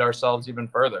elevate ourselves even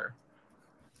further.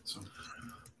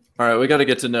 All right, we got to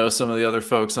get to know some of the other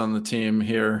folks on the team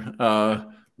here.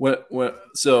 So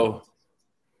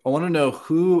I want to know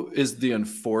who is the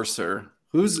enforcer.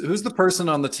 Who's the person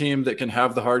on the team that can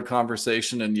have the hard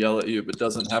conversation and yell at you, but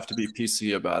doesn't have to be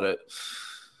PC about it?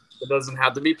 It doesn't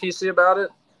have to be PC about it?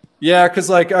 Yeah, because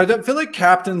like I feel like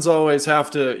captains always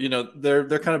have to,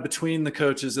 they're kind of between the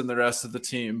coaches and the rest of the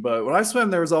team. But when I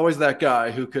swam, there was always that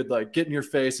guy who could like get in your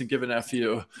face and give an F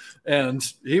you, and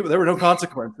there were no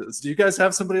consequences. Do you guys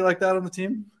have somebody like that on the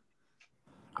team?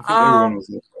 I think everyone was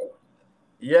like,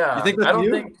 yeah, you think that's I don't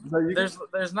you? think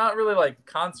there's not really like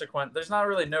there's not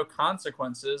really no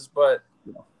consequences, but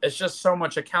it's just so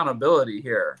much accountability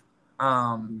here.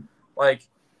 Like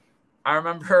I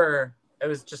remember it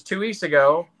was just 2 weeks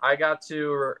ago, I got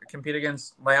to compete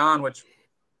against Leon, which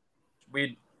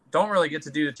we don't really get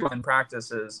to do too in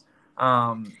practices,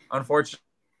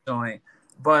 unfortunately,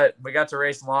 but we got to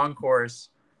race long course.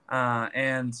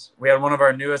 And we had one of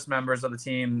our newest members of the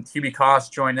team, Hubie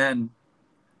Koss, join in.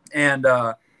 And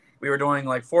we were doing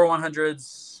like 4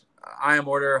 100s, IM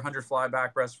order, 100 fly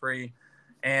back, breast free.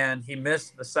 And he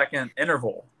missed the second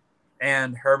interval.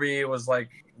 And Herbie was like,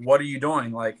 what are you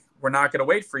doing? Like, we're not going to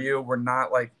wait for you. We're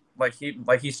not like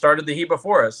he started the heat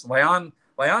before us. Leon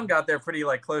got there pretty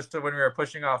like close to when we were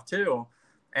pushing off too.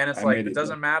 And it's like, it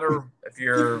doesn't matter if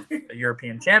you're a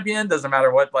European champion, doesn't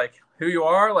matter what, like who you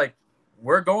are, like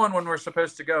we're going when we're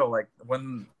supposed to go. Like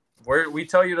when we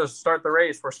tell you to start the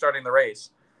race, we're starting the race.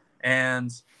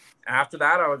 And after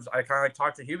that, I kind of like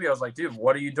talked to Hubie. I was like, dude,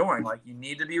 what are you doing? Like, you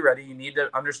need to be ready. You need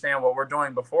to understand what we're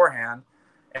doing beforehand.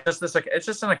 And it's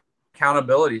just an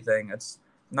accountability thing. It's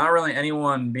not really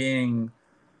anyone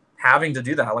having to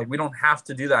do that. Like, we don't have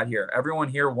to do that here. Everyone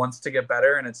here wants to get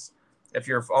better. And if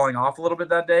you're falling off a little bit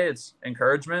that day, it's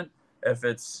encouragement. If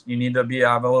you need to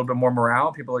have a little bit more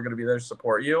morale, people are going to be there to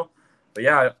support you. But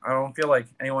yeah, I don't feel like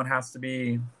anyone has to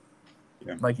be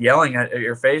like yelling at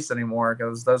your face anymore,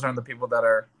 because those aren't the people that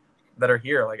are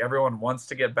here. Like, everyone wants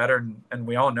to get better, and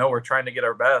we all know we're trying to get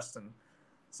our best, and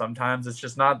sometimes it's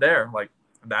just not there. Like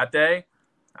that day,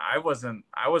 I wasn't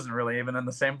really even in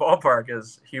the same ballpark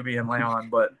as Hubie and Leon,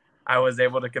 but I was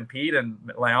able to compete, and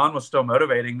Leon was still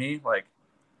motivating me. Like,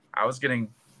 I was getting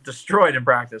destroyed in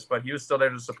practice, but he was still there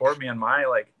to support me on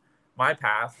my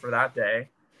path for that day.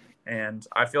 And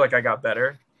I feel like I got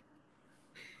better.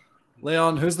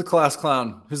 Leon, who's the class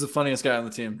clown? Who's the funniest guy on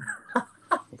the team?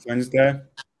 The funniest guy?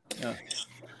 Yeah.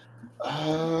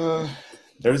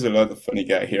 There's a lot of funny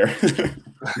guy here.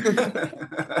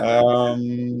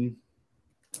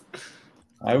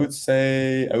 I would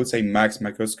say Max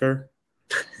McCusker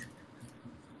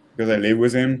because I live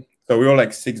with him. So we were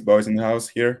like 6 boys in the house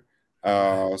here.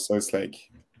 So it's like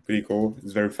pretty cool.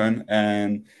 It's very fun.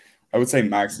 And I would say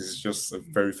Max is just a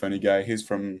very funny guy. He's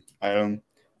from Ireland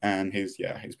and he's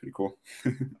pretty cool.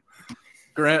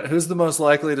 Grant, who's the most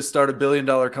likely to start $1 billion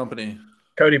company?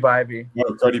 Cody Bybee. No,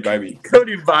 Cody Bybee.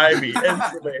 Cody Bybee.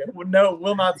 No,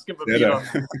 will not skip a beat on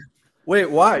that. Wait,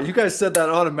 why? You guys said that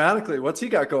automatically. What's he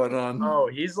got going on? Oh,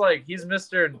 he's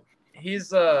Mr.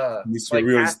 Mr.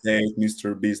 Real Estate,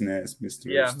 Mr. Business,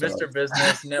 Mr.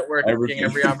 Business, networking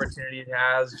every opportunity he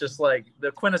has. Just like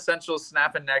the quintessential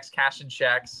snapping necks, cashing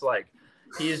checks. Like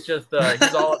he's just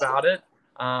he's all about it.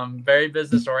 Very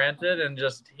business oriented and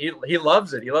just he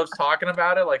loves it. He loves talking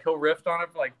about it. Like he'll riff on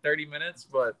it for like 30 minutes,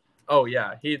 but oh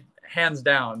yeah, he hands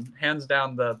down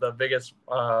the biggest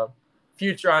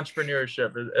future entrepreneur,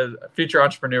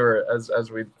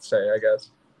 as we'd say, I guess.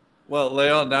 Well,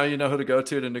 Leon, now you know who to go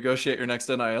to negotiate your next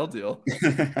NIL deal.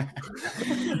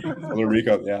 Puerto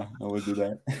Rico, yeah, I would do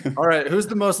that. All right, who's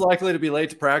the most likely to be late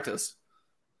to practice?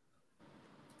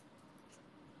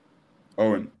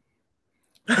 Owen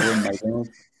McDonald.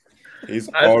 He's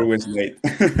always late.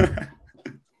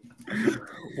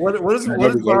 What does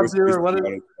Bob do, or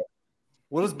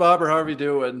what does Bob or Harvey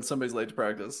do when somebody's late to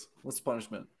practice? What's the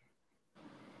punishment?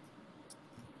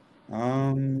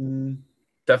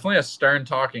 Definitely a stern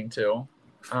talking to.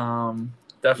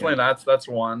 Definitely that's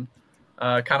one.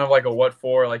 Kind of like a what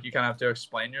for, like you kind of have to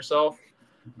explain yourself,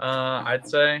 I'd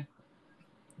say.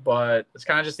 But it's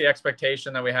kind of just the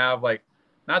expectation that we have, like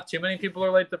not too many people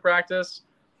are late to practice.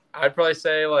 I'd probably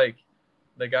say like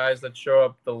the guys that show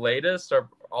up the latest are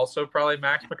also probably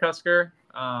Max McCusker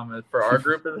for our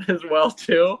group as well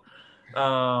too.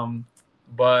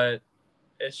 But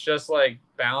it's just like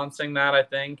balancing that, I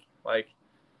think. Like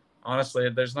honestly,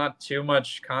 there's not too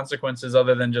much consequences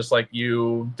other than just like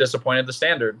you disappointed the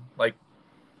standard. Like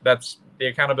that's the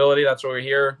accountability. That's what we're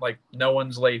here. Like no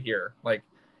one's late here. Like,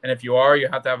 and if you are, you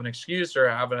have to have an excuse or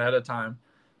have it ahead of time.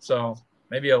 So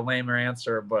maybe a lamer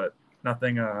answer, but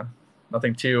nothing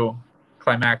too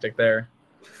climactic there.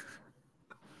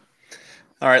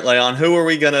 All right, Leon, who are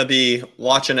we going to be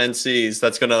watching NCs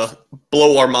that's going to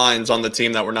blow our minds on the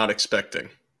team that we're not expecting?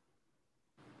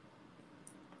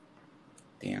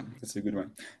 Damn, that's a good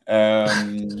one.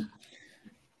 I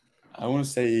want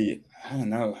to say, I don't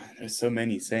know. There's so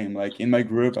many same. Like in my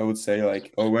group, I would say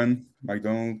like Owen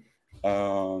McDonald.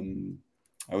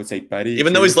 I would say Patty.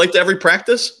 Even though he's late to every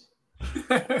practice?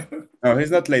 No, he's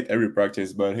not late every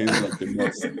practice, but he's like the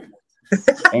most.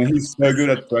 And he's so good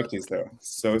at practice, though.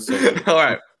 So good. All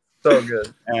right. So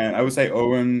good. And I would say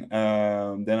Owen.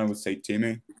 Then I would say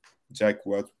Timmy, Jack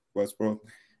Westbrook.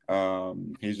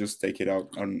 He's just take it out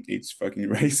on each fucking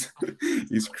race.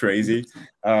 He's crazy.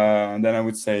 And then I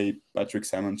would say Patrick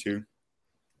Salmon too.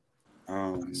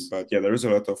 But yeah, there is a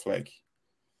lot of like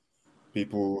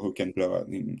people who can blow out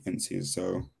in NCs.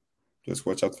 So just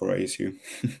watch out for ASU.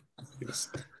 Yes.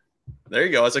 There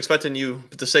you go. I was expecting you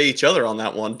to say each other on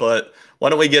that one, but why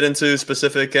don't we get into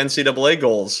specific NCAA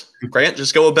goals? Grant,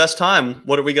 just go with best time.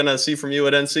 What are we going to see from you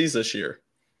at NCs this year?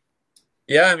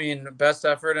 Yeah, I mean, best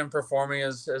effort and performing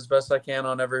as best I can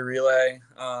on every relay.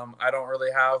 I don't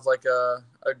really have like a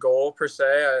goal per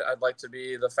se. I'd like to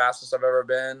be the fastest I've ever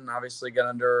been. Obviously, get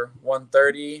under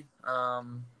 130.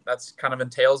 That's kind of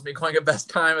entails me going at best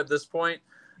time at this point.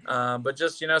 But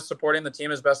just, supporting the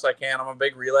team as best I can. I'm a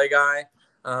big relay guy.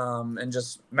 And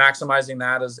just maximizing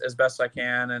that as best I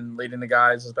can and leading the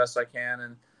guys as best I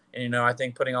can. And I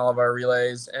think putting all of our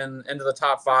relays into the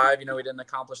top 5, we didn't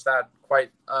accomplish that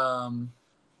quite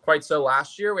so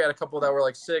last year. We had a couple that were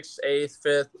like 6th,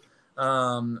 8th,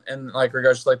 5th, and like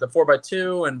regards to like the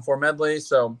 4x2 and 4 medley.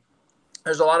 So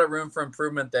there's a lot of room for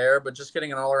improvement there, but just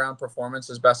getting an all around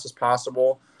performance as best as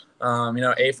possible.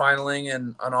 A finaling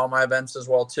and on all my events as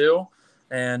well too.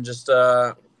 And just,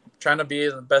 trying to be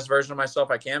the best version of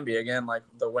myself I can be. Again, like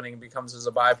the winning becomes as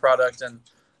a byproduct. And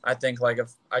I think like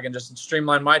if I can just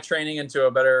streamline my training into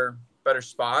a better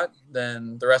spot,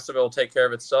 then the rest of it will take care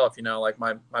of itself. Like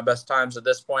my best times at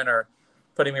this point are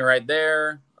putting me right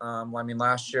there. I mean,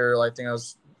 last year, I think I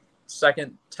was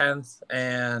 2nd, 10th,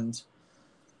 and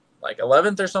like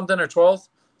 11th or something, or 12th.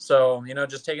 So,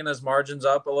 just taking those margins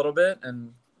up a little bit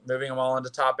and moving them all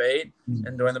into top 8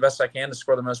 and doing the best I can to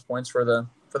score the most points for the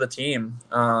the team.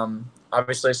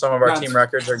 Obviously, some of our team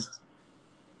records are.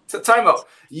 Time out.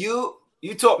 You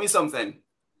taught me something.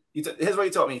 Here's what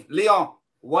you taught me, Leon.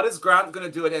 What is Grant gonna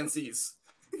do at NCs?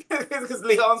 Because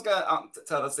Leon's gonna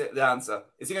tell us the answer.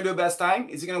 Is he gonna do best time?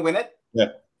 Is he gonna win it? Yeah,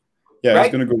 Right?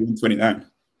 He's gonna go 129.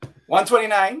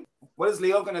 129. What is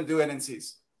Leo gonna do at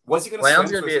NCs? What's he gonna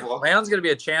Leon's gonna be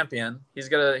a champion. He's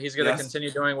gonna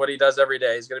continue doing what he does every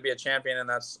day. He's gonna be a champion, and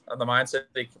that's the mindset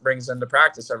he brings into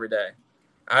practice every day.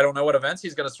 I don't know what events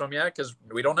he's gonna swim yet because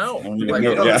we don't know. We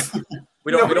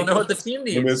don't know what the team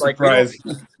needs. Like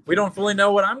we don't fully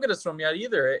know what I'm gonna swim yet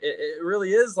either. It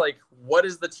really is like, what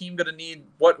is the team gonna need?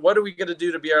 What are we gonna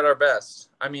do to be at our best?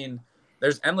 I mean,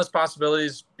 there's endless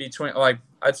possibilities between, like,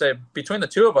 I'd say between the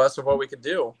two of us of what we could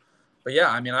do. But yeah,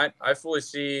 I mean, I fully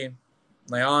see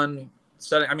Leon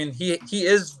setting. I mean, he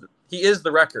is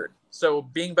the record. So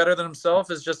being better than himself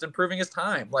is just improving his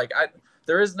time. Like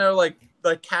there is no like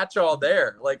catch-all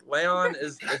there. Like Leon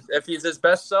is, if he's his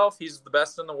best self, he's the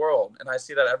best in the world, and I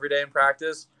see that every day in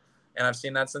practice, and I've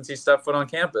seen that since he stepped foot on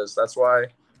campus. That's why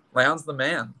Leon's the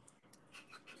man.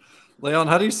 Leon,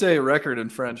 how do you say record in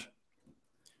French?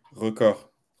 Record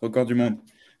du monde.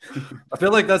 I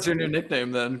feel like that's your new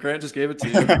nickname then. Grant just gave it to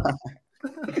you.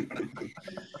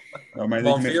 My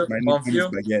nickname is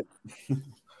Baguette.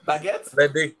 Baguette?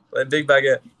 That big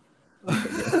baguette.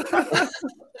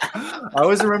 I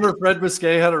always remember Fred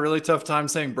Biscay had a really tough time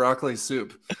saying broccoli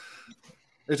soup.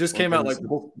 It just came out like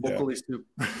broccoli soup.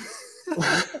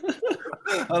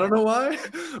 I don't know why.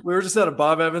 We were just at a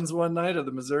Bob Evans one night at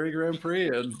the Missouri Grand Prix,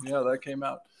 and yeah, that came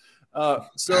out.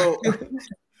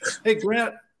 Hey,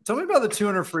 Grant, tell me about the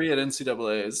 200 free at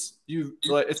NCAAs.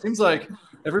 It seems like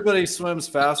everybody swims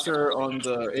faster on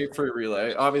the 8 free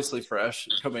relay, obviously fresh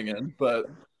coming in, but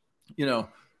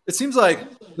it seems like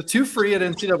the 2 free at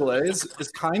NCAAs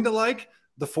is kind of like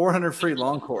the 400 free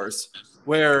long course,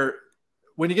 where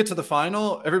when you get to the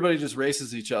final, everybody just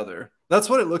races each other. That's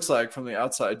what it looks like from the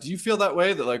outside. Do you feel that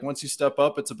way, that like once you step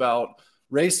up, it's about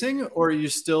racing, or are you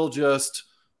still just,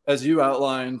 as you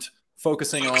outlined,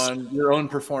 focusing on your own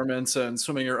performance and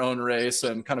swimming your own race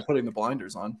and kind of putting the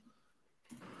blinders on?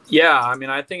 Yeah, I mean,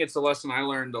 I think it's a lesson I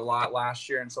learned a lot last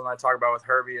year, and something I talk about with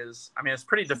Herbie is, I mean, it's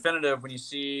pretty definitive when you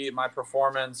see my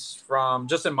performance from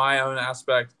just in my own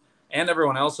aspect and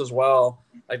everyone else as well.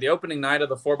 Like the opening night of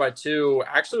the 4x2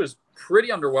 actually was pretty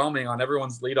underwhelming on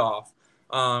everyone's leadoff.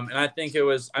 And I think it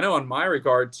was, I know on my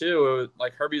regard too, it was,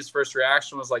 like Herbie's first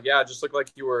reaction was like, yeah, it just looked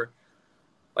like you were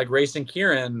like racing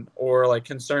Kieran or like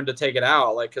concerned to take it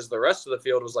out, like, because the rest of the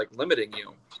field was like limiting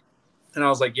you. And I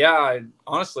was like, yeah, I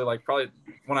honestly, like, probably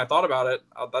when I thought about it,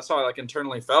 that's how I like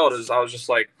internally felt, is I was just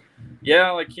like,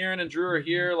 yeah, like Kieran and Drew are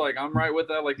here. Like, I'm right with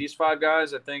that. Like these 5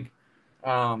 guys, I think,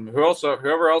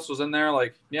 whoever else was in there,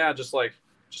 like, yeah, just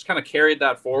kind of carried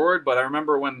that forward. But I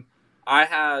remember when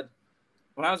I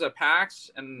was at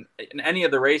PAX and in any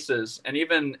of the races, and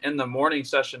even in the morning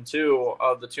session too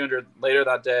of the 200 later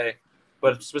that day,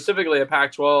 but specifically at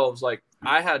Pac-12s, like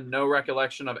I had no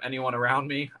recollection of anyone around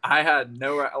me. I had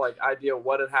no idea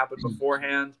what had happened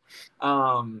beforehand.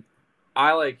 The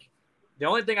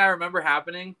only thing I remember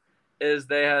happening is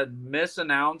they had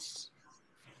misannounced,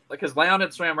 because Leon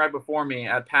had swam right before me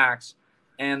at PAX,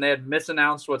 and they had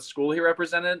misannounced what school he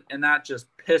represented, and that just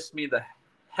pissed me the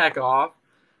heck off.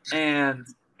 And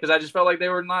because I just felt like they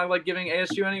were not like giving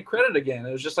ASU any credit again.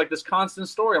 It was just like this constant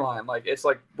storyline. Like, it's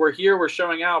like, we're here, we're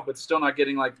showing out, but still not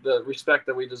getting like the respect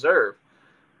that we deserve.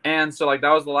 And so like, that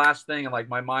was the last thing. And like,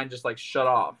 my mind just like shut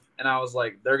off. And I was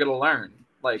like, they're going to learn.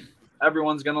 Like,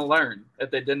 everyone's going to learn if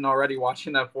they didn't already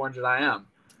watching that 400 IM.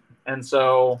 And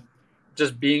so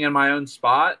just being in my own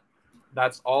spot,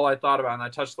 that's all I thought about. And I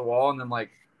touched the wall, and then like,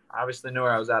 obviously knew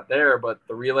where I was at there, but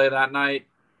the relay that night,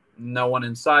 no one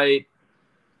in sight.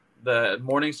 The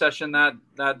morning session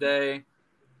that day,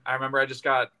 I remember I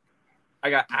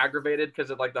got aggravated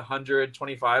because at like the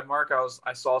 125 mark,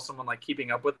 I saw someone like keeping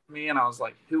up with me, and I was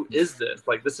like, who is this?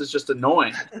 Like, this is just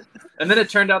annoying. And then it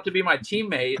turned out to be my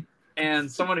teammate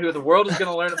and someone who the world is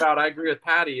going to learn about. I agree with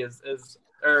Patty with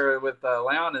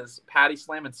Leon, is Patty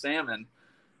slamming salmon.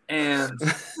 And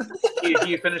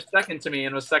he finished second to me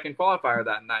and was second qualifier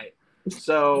that night.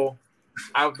 So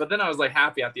but then I was like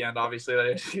happy at the end, obviously,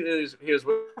 that he was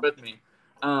with me.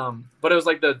 But it was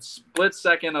like the split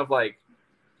second of like,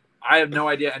 I have no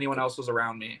idea anyone else was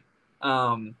around me.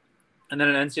 And then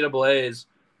at NCAAs,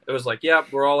 it was like, yeah,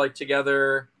 we're all like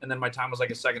together. And then my time was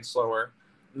like a second slower.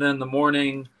 And then in the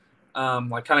morning,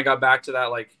 like kind of got back to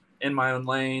that, like in my own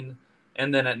lane.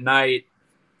 And then at night,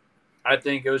 I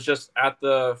think it was just at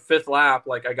the 5th lap,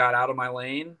 like I got out of my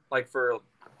lane, like for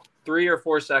 3 or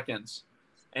 4 seconds.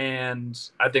 And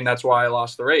I think that's why I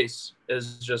lost the race,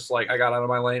 is just like I got out of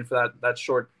my lane for that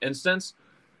short instance.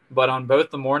 But on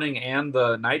both the morning and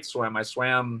the night swim, I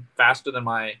swam faster than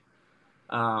my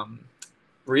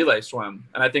relay swim.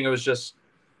 And I think it was just,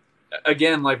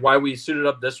 again, like why we suited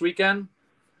up this weekend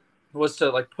was to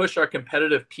like push our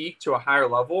competitive peak to a higher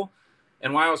level.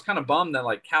 And why I was kind of bummed that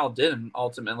like Cal didn't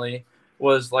ultimately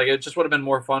was like, it just would have been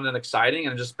more fun and exciting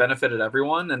and just benefited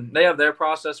everyone. And they have their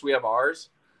process, we have ours,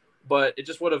 but it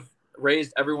just would have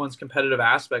raised everyone's competitive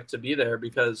aspect to be there,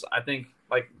 because I think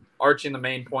like arching the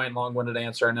main point, long-winded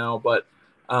answer, I know, but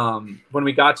when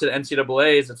we got to the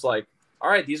NCAAs, it's like, all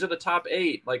right, these are the top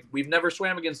 8. Like we've never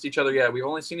swam against each other yet. We've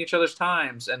only seen each other's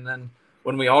times. And then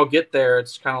when we all get there,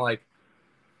 it's kind of like,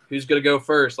 who's going to go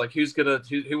first? Like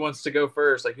who wants to go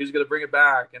first? Like who's going to bring it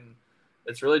back? And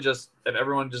it's really just, if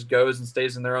everyone just goes and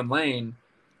stays in their own lane,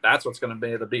 that's what's going to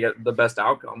be the best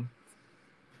outcome.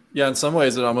 Yeah, in some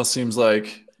ways, it almost seems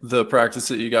like the practice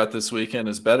that you got this weekend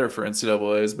is better for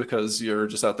NCAAs because you're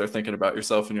just out there thinking about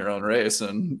yourself in your own race.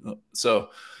 And so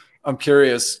I'm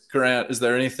curious, Grant, is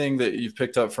there anything that you've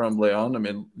picked up from Leon? I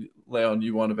mean, Leon,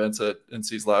 you won events at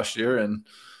NCs last year and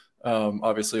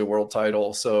obviously a world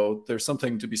title. So there's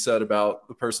something to be said about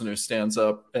the person who stands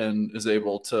up and is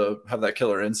able to have that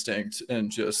killer instinct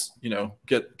and just,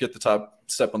 get the top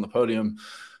step on the podium.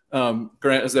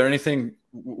 Grant, is there anything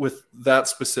with that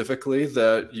specifically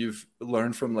that you've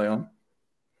learned from Leon?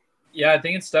 Yeah, I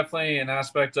think it's definitely an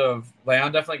aspect of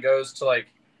Leon definitely goes to like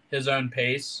his own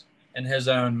pace and his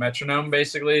own metronome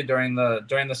basically during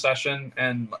the session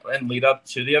and lead up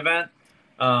to the event.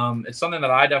 It's something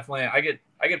that I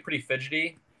get pretty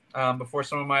fidgety before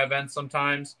some of my events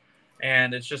sometimes,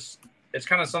 and it's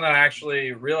kind of something I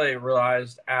actually really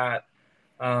realized at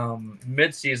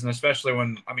mid-season, especially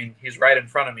when, he's right in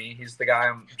front of me. He's the guy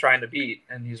I'm trying to beat,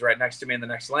 and he's right next to me in the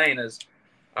next lane. Is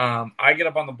I get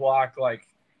up on the block like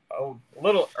a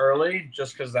little early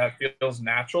just because that feels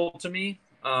natural to me,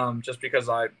 just because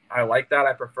I like that.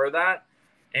 I prefer that.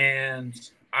 And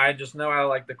I just know I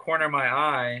like the corner of my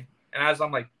eye. And as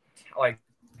I'm like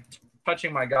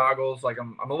touching my goggles, like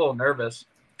I'm a little nervous.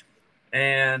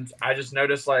 And I just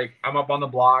noticed like I'm up on the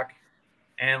block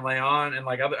and Leon and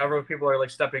like other people are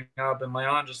like stepping up, and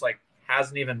Leon just like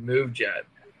hasn't even moved yet.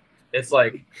 It's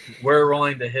like we're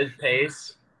rolling to his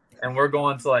pace and we're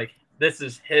going to like, this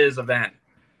is his event.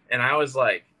 And I was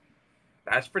like,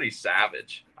 that's pretty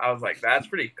savage. I was like, that's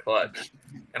pretty clutch.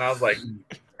 And I was like,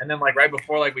 and then like right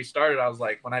before like we started, I was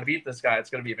like, when I beat this guy,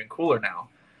 it's going to be even cooler now.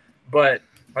 But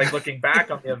like looking back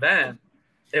on the event,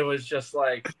 it was just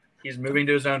like, he's moving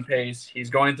to his own pace. He's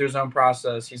going through his own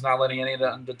process. He's not letting any of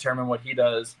that determine what he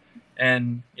does.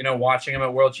 And, watching him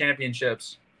at World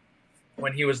Championships,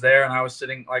 when he was there and I was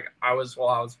sitting, I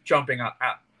was jumping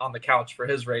on the couch for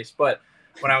his race. But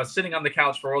when I was sitting on the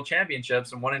couch for World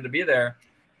Championships and wanting to be there,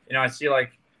 I see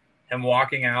like him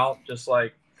walking out, just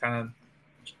like kind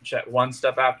of one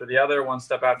step after the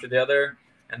other,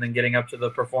 and then getting up to the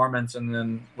performance and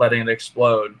then letting it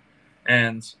explode.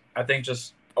 And I think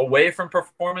just away from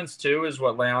performance too is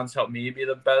what Leon's helped me be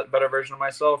the better version of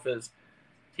myself. Is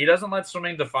he doesn't let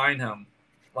swimming define him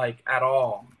like at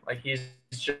all. Like he's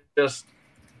just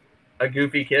a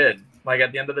goofy kid, like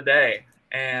at the end of the day.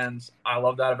 And I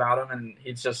love that about him. And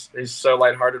he's so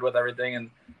lighthearted with everything. And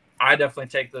I definitely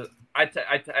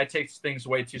take things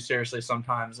way too seriously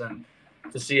sometimes. And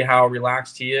to see how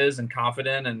relaxed he is and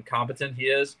confident and competent he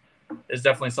is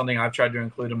definitely something I've tried to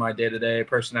include in my day-to-day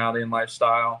personality and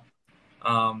lifestyle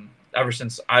ever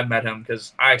since I've met him,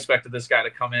 because I expected this guy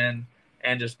to come in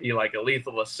and just be like a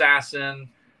lethal assassin.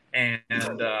 And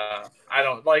I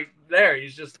don't like there.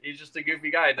 He's just a goofy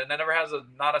guy that never has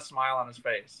not a smile on his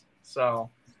face. So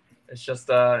it's just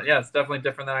it's definitely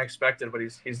different than I expected. But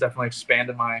he's definitely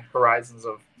expanded my horizons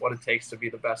of what it takes to be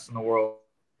the best in the world.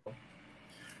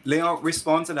 Leon,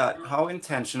 respond to that. How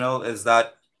intentional is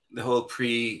that, the whole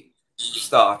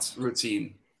pre-start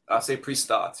routine? I say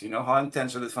pre-start. How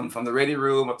intentional is from the ready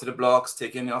room up to the blocks,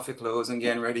 taking off your clothes and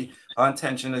getting ready? How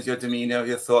intentional is your demeanor,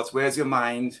 your thoughts? Where's your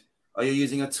mind? Are you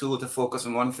using a tool to focus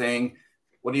on one thing?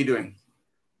 What are you doing?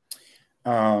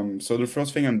 So the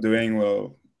first thing I'm doing,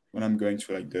 well, when I'm going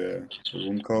to like the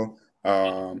room call,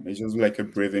 it's just like a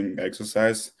breathing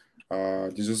exercise.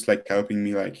 It's just like helping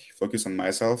me like focus on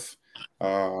myself.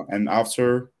 And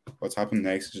after, what's happened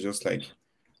next is just like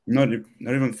not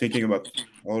even thinking about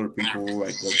other people,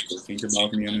 like what they think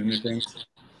about me and anything.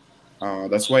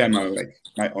 That's why I'm at like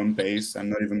my own pace. I'm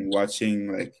not even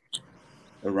watching like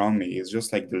around me. It's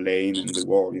just like the lane and the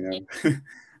wall.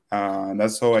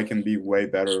 That's how I can be way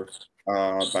better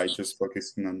by just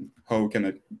focusing on how can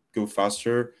I go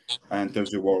faster and touch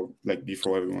the wall like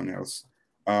before everyone else.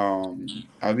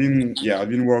 I've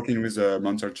been working with a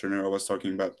mental trainer. I was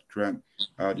talking about Grant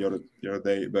the other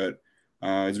day, but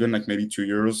it's been like maybe 2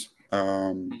 years.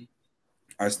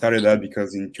 I started that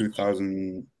because in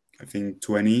 2000, I think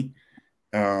 20,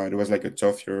 it was like a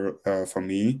tough year for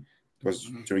me. It was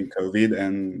during COVID,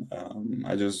 and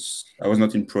I was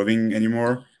not improving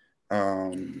anymore.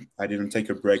 I didn't take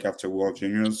a break after World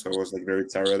Juniors, so I was like very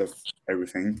tired of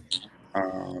everything.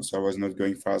 So I was not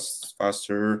going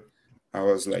faster. I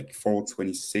was like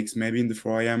 426 maybe in the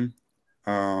 4 a.m.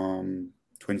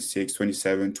 26,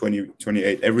 27, 20,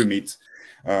 28 every meet.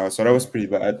 So that was pretty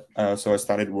bad. So I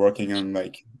started working on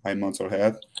like my mental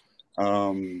health.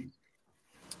 Um,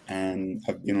 and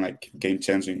have been like game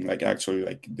changing, like actually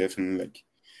like definitely like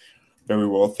very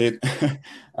worth it.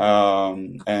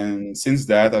 And since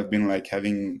that I've been like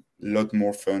having a lot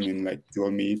more fun in like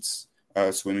dual meets,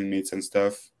 swimming meets and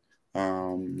stuff.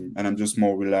 And I'm just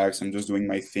more relaxed. I'm just doing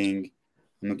my thing.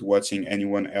 I'm not watching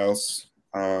anyone else.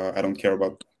 I don't care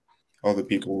about other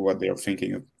people, what they are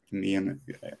thinking of me. And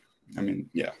I mean,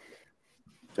 yeah,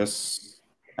 just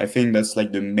I think that's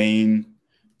like the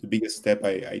biggest step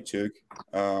I took.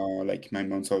 Like my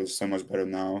mental is so much better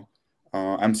now.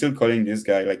 I'm still calling this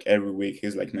guy like every week.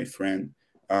 He's like my friend.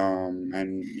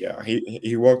 And yeah,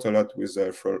 he worked a lot with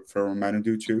for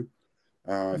Manadu too.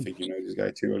 I think you know this guy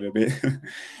too a little bit.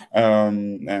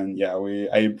 And yeah,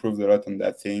 I improved a lot on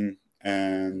that thing.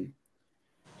 And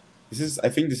I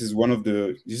think this is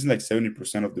this is like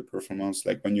 70% of the performance.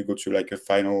 Like when you go to like a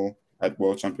final at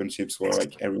World Championships where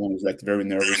like everyone is like very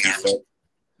nervous and stuff.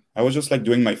 I was just like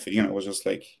doing my thing and I was just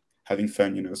like having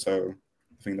fun, you know. So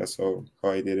I think that's how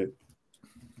I did it.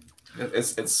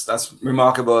 It's that's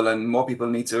remarkable, and more people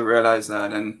need to realize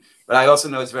that. And but I also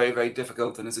know it's very, very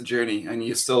difficult, and it's a journey, and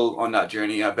you're still on that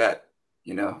journey, I bet.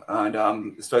 And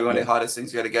it's probably one of Yeah. the hardest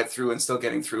things you got to get through, and still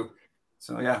getting through.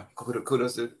 So yeah,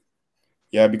 kudos to.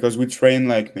 Yeah, because we train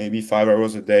like maybe 5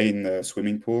 hours a day in the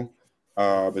swimming pool,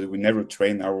 but we never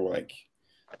train our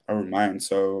mind.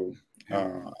 So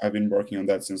I've been working on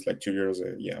that since like 2 years.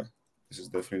 Yeah, this is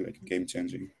definitely like game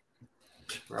changing.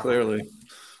 Clearly.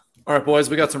 All right, boys,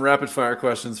 we got some rapid fire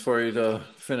questions for you to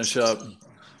finish up. All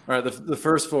right, the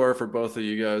first four are for both of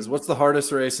you guys. What's the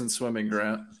hardest race in swimming,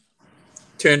 Grant?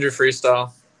 200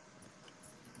 freestyle.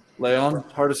 Leon,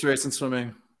 hardest race in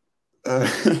swimming. Uh,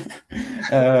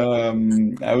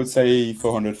 I would say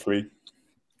 403.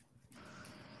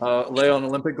 Leon,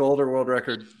 Olympic gold or world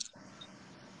record?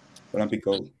 Olympic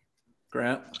gold.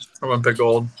 Grant? Olympic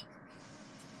gold.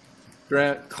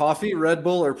 Grant, coffee, Red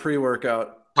Bull, or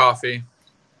pre-workout? Coffee.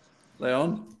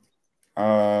 Leon?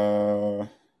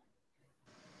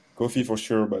 Coffee for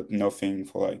sure, but nothing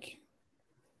for like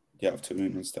the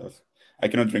afternoon and stuff. I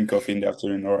cannot drink coffee in the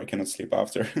afternoon or I cannot sleep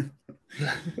after.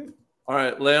 All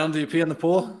right, Leon, do you pee in the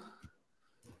pool?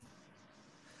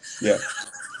 Yeah.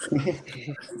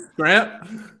 Grant?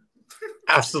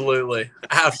 Absolutely.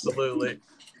 Absolutely.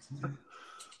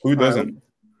 Who doesn't?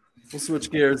 We'll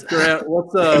switch gears. Grant,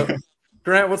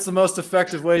 what's the most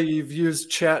effective way you've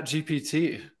used Chat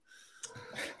GPT?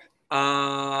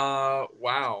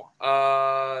 Wow.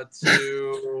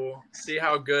 To see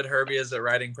how good Herbie is at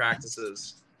writing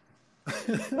practices.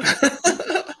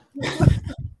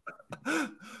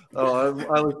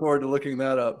 I look forward to looking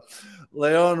that up.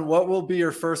 Leon, what will be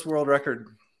your first world record?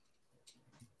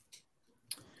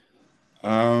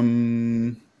 I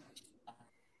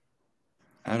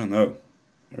don't know.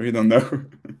 I really don't know.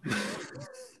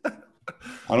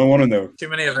 I don't want to know. Too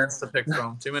many events to pick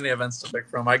from.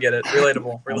 I get it.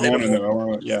 Relatable. I want to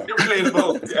know. Yeah.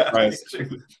 Relatable. Yeah. Right.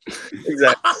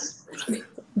 Exactly.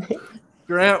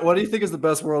 Grant, what do you think is the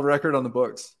best world record on the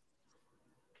books?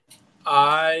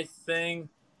 I think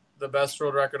the best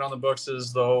world record on the books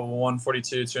is the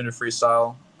 142 200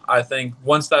 freestyle. I think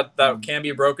once that can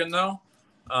be broken though,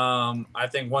 I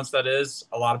think once that is,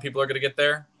 a lot of people are going to get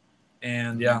there.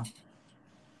 And yeah.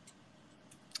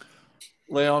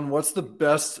 Leon, what's the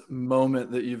best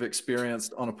moment that you've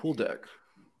experienced on a pool deck?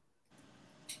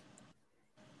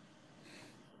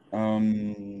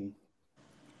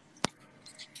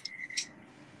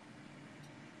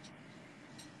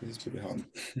 This is pretty hard.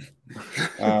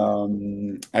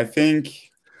 I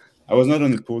think I was not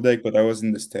on the pool deck, but I was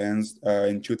in the stands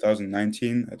in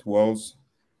 2019 at Worlds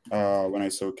when I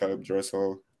saw Caleb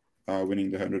Dressel winning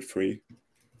the 100 free.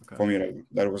 Okay. For me,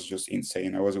 that was just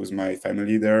insane. I was with my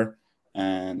family there,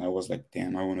 and I was like,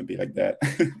 damn, I want to be like that.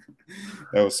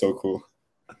 That was so cool.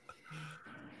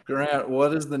 Grant,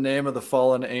 what is the name of the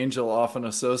fallen angel often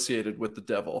associated with the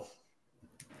devil?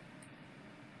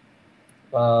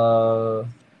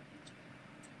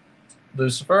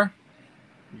 Lucifer.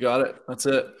 You got it. That's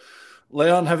it.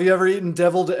 Leon, have you ever eaten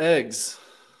deviled eggs?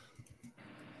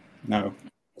 No.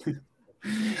 I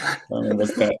don't know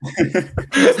what's that.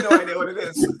 He has no idea what it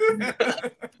is.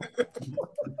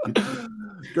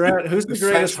 Grant, who's the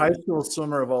greatest French- high school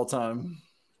swimmer of all time?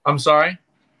 I'm sorry.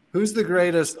 Who's the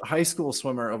greatest high school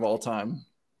swimmer of all time?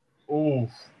 Ooh.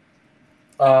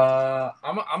 I'm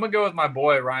gonna go with my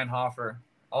boy Ryan Hoffer.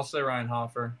 I'll say Ryan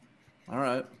Hoffer. All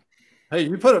right. Hey,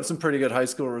 you put up some pretty good high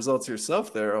school results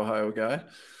yourself there, Ohio guy.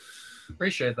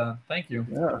 Appreciate that. Thank you.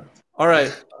 Yeah. All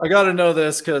right. I got to know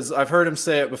this because I've heard him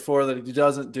say it before that he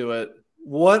doesn't do it.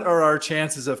 What are our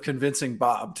chances of convincing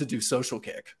Bob to do social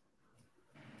kick?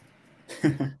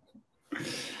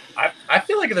 I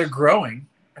feel like they're growing.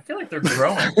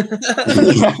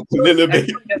 Yeah, a little bit.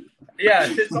 Yeah,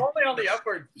 it's only on the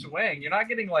upward swing. You're not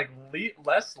getting like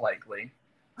less likely.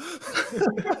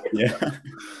 Yeah.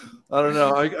 I don't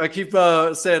know. I keep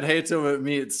saying hey to him at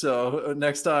meets, so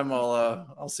next time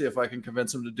I'll see if I can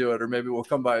convince him to do it, or maybe we'll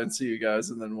come by and see you guys,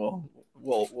 and then we'll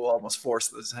almost force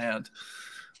this hand.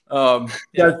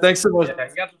 Yeah, thanks so much.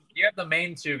 Yeah, you got the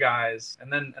main two guys,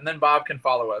 and then Bob can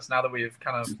follow us now that we've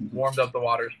kind of warmed up the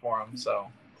waters for him. So,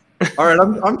 all right,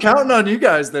 I'm counting on you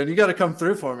guys. Then you got to come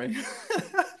through for me.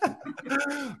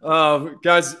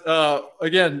 Guys,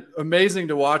 again, amazing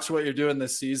to watch what you're doing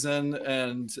this season,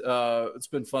 and it's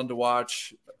been fun to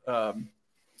watch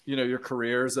your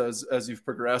careers as you've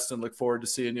progressed, and look forward to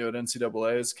seeing you at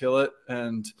NCAAs kill it.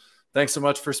 And thanks so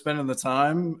much for spending the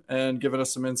time and giving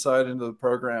us some insight into the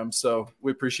program. So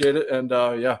we appreciate it, and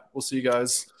we'll see you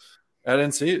guys at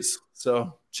NCs.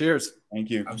 So cheers.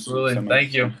 Thank you. Absolutely. So much.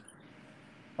 Thank you.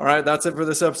 All right, that's it for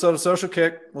this episode of Social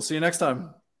Kick. We'll see you next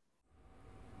time.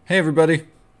 Hey, everybody.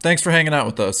 Thanks for hanging out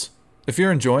with us. If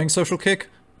you're enjoying Social Kick,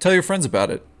 tell your friends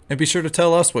about it. And be sure to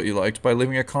tell us what you liked by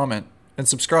leaving a comment. And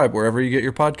subscribe wherever you get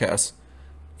your podcasts.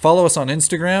 Follow us on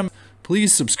Instagram.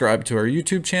 Please subscribe to our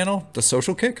YouTube channel, The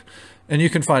Social Kick. And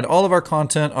you can find all of our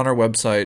content on our website,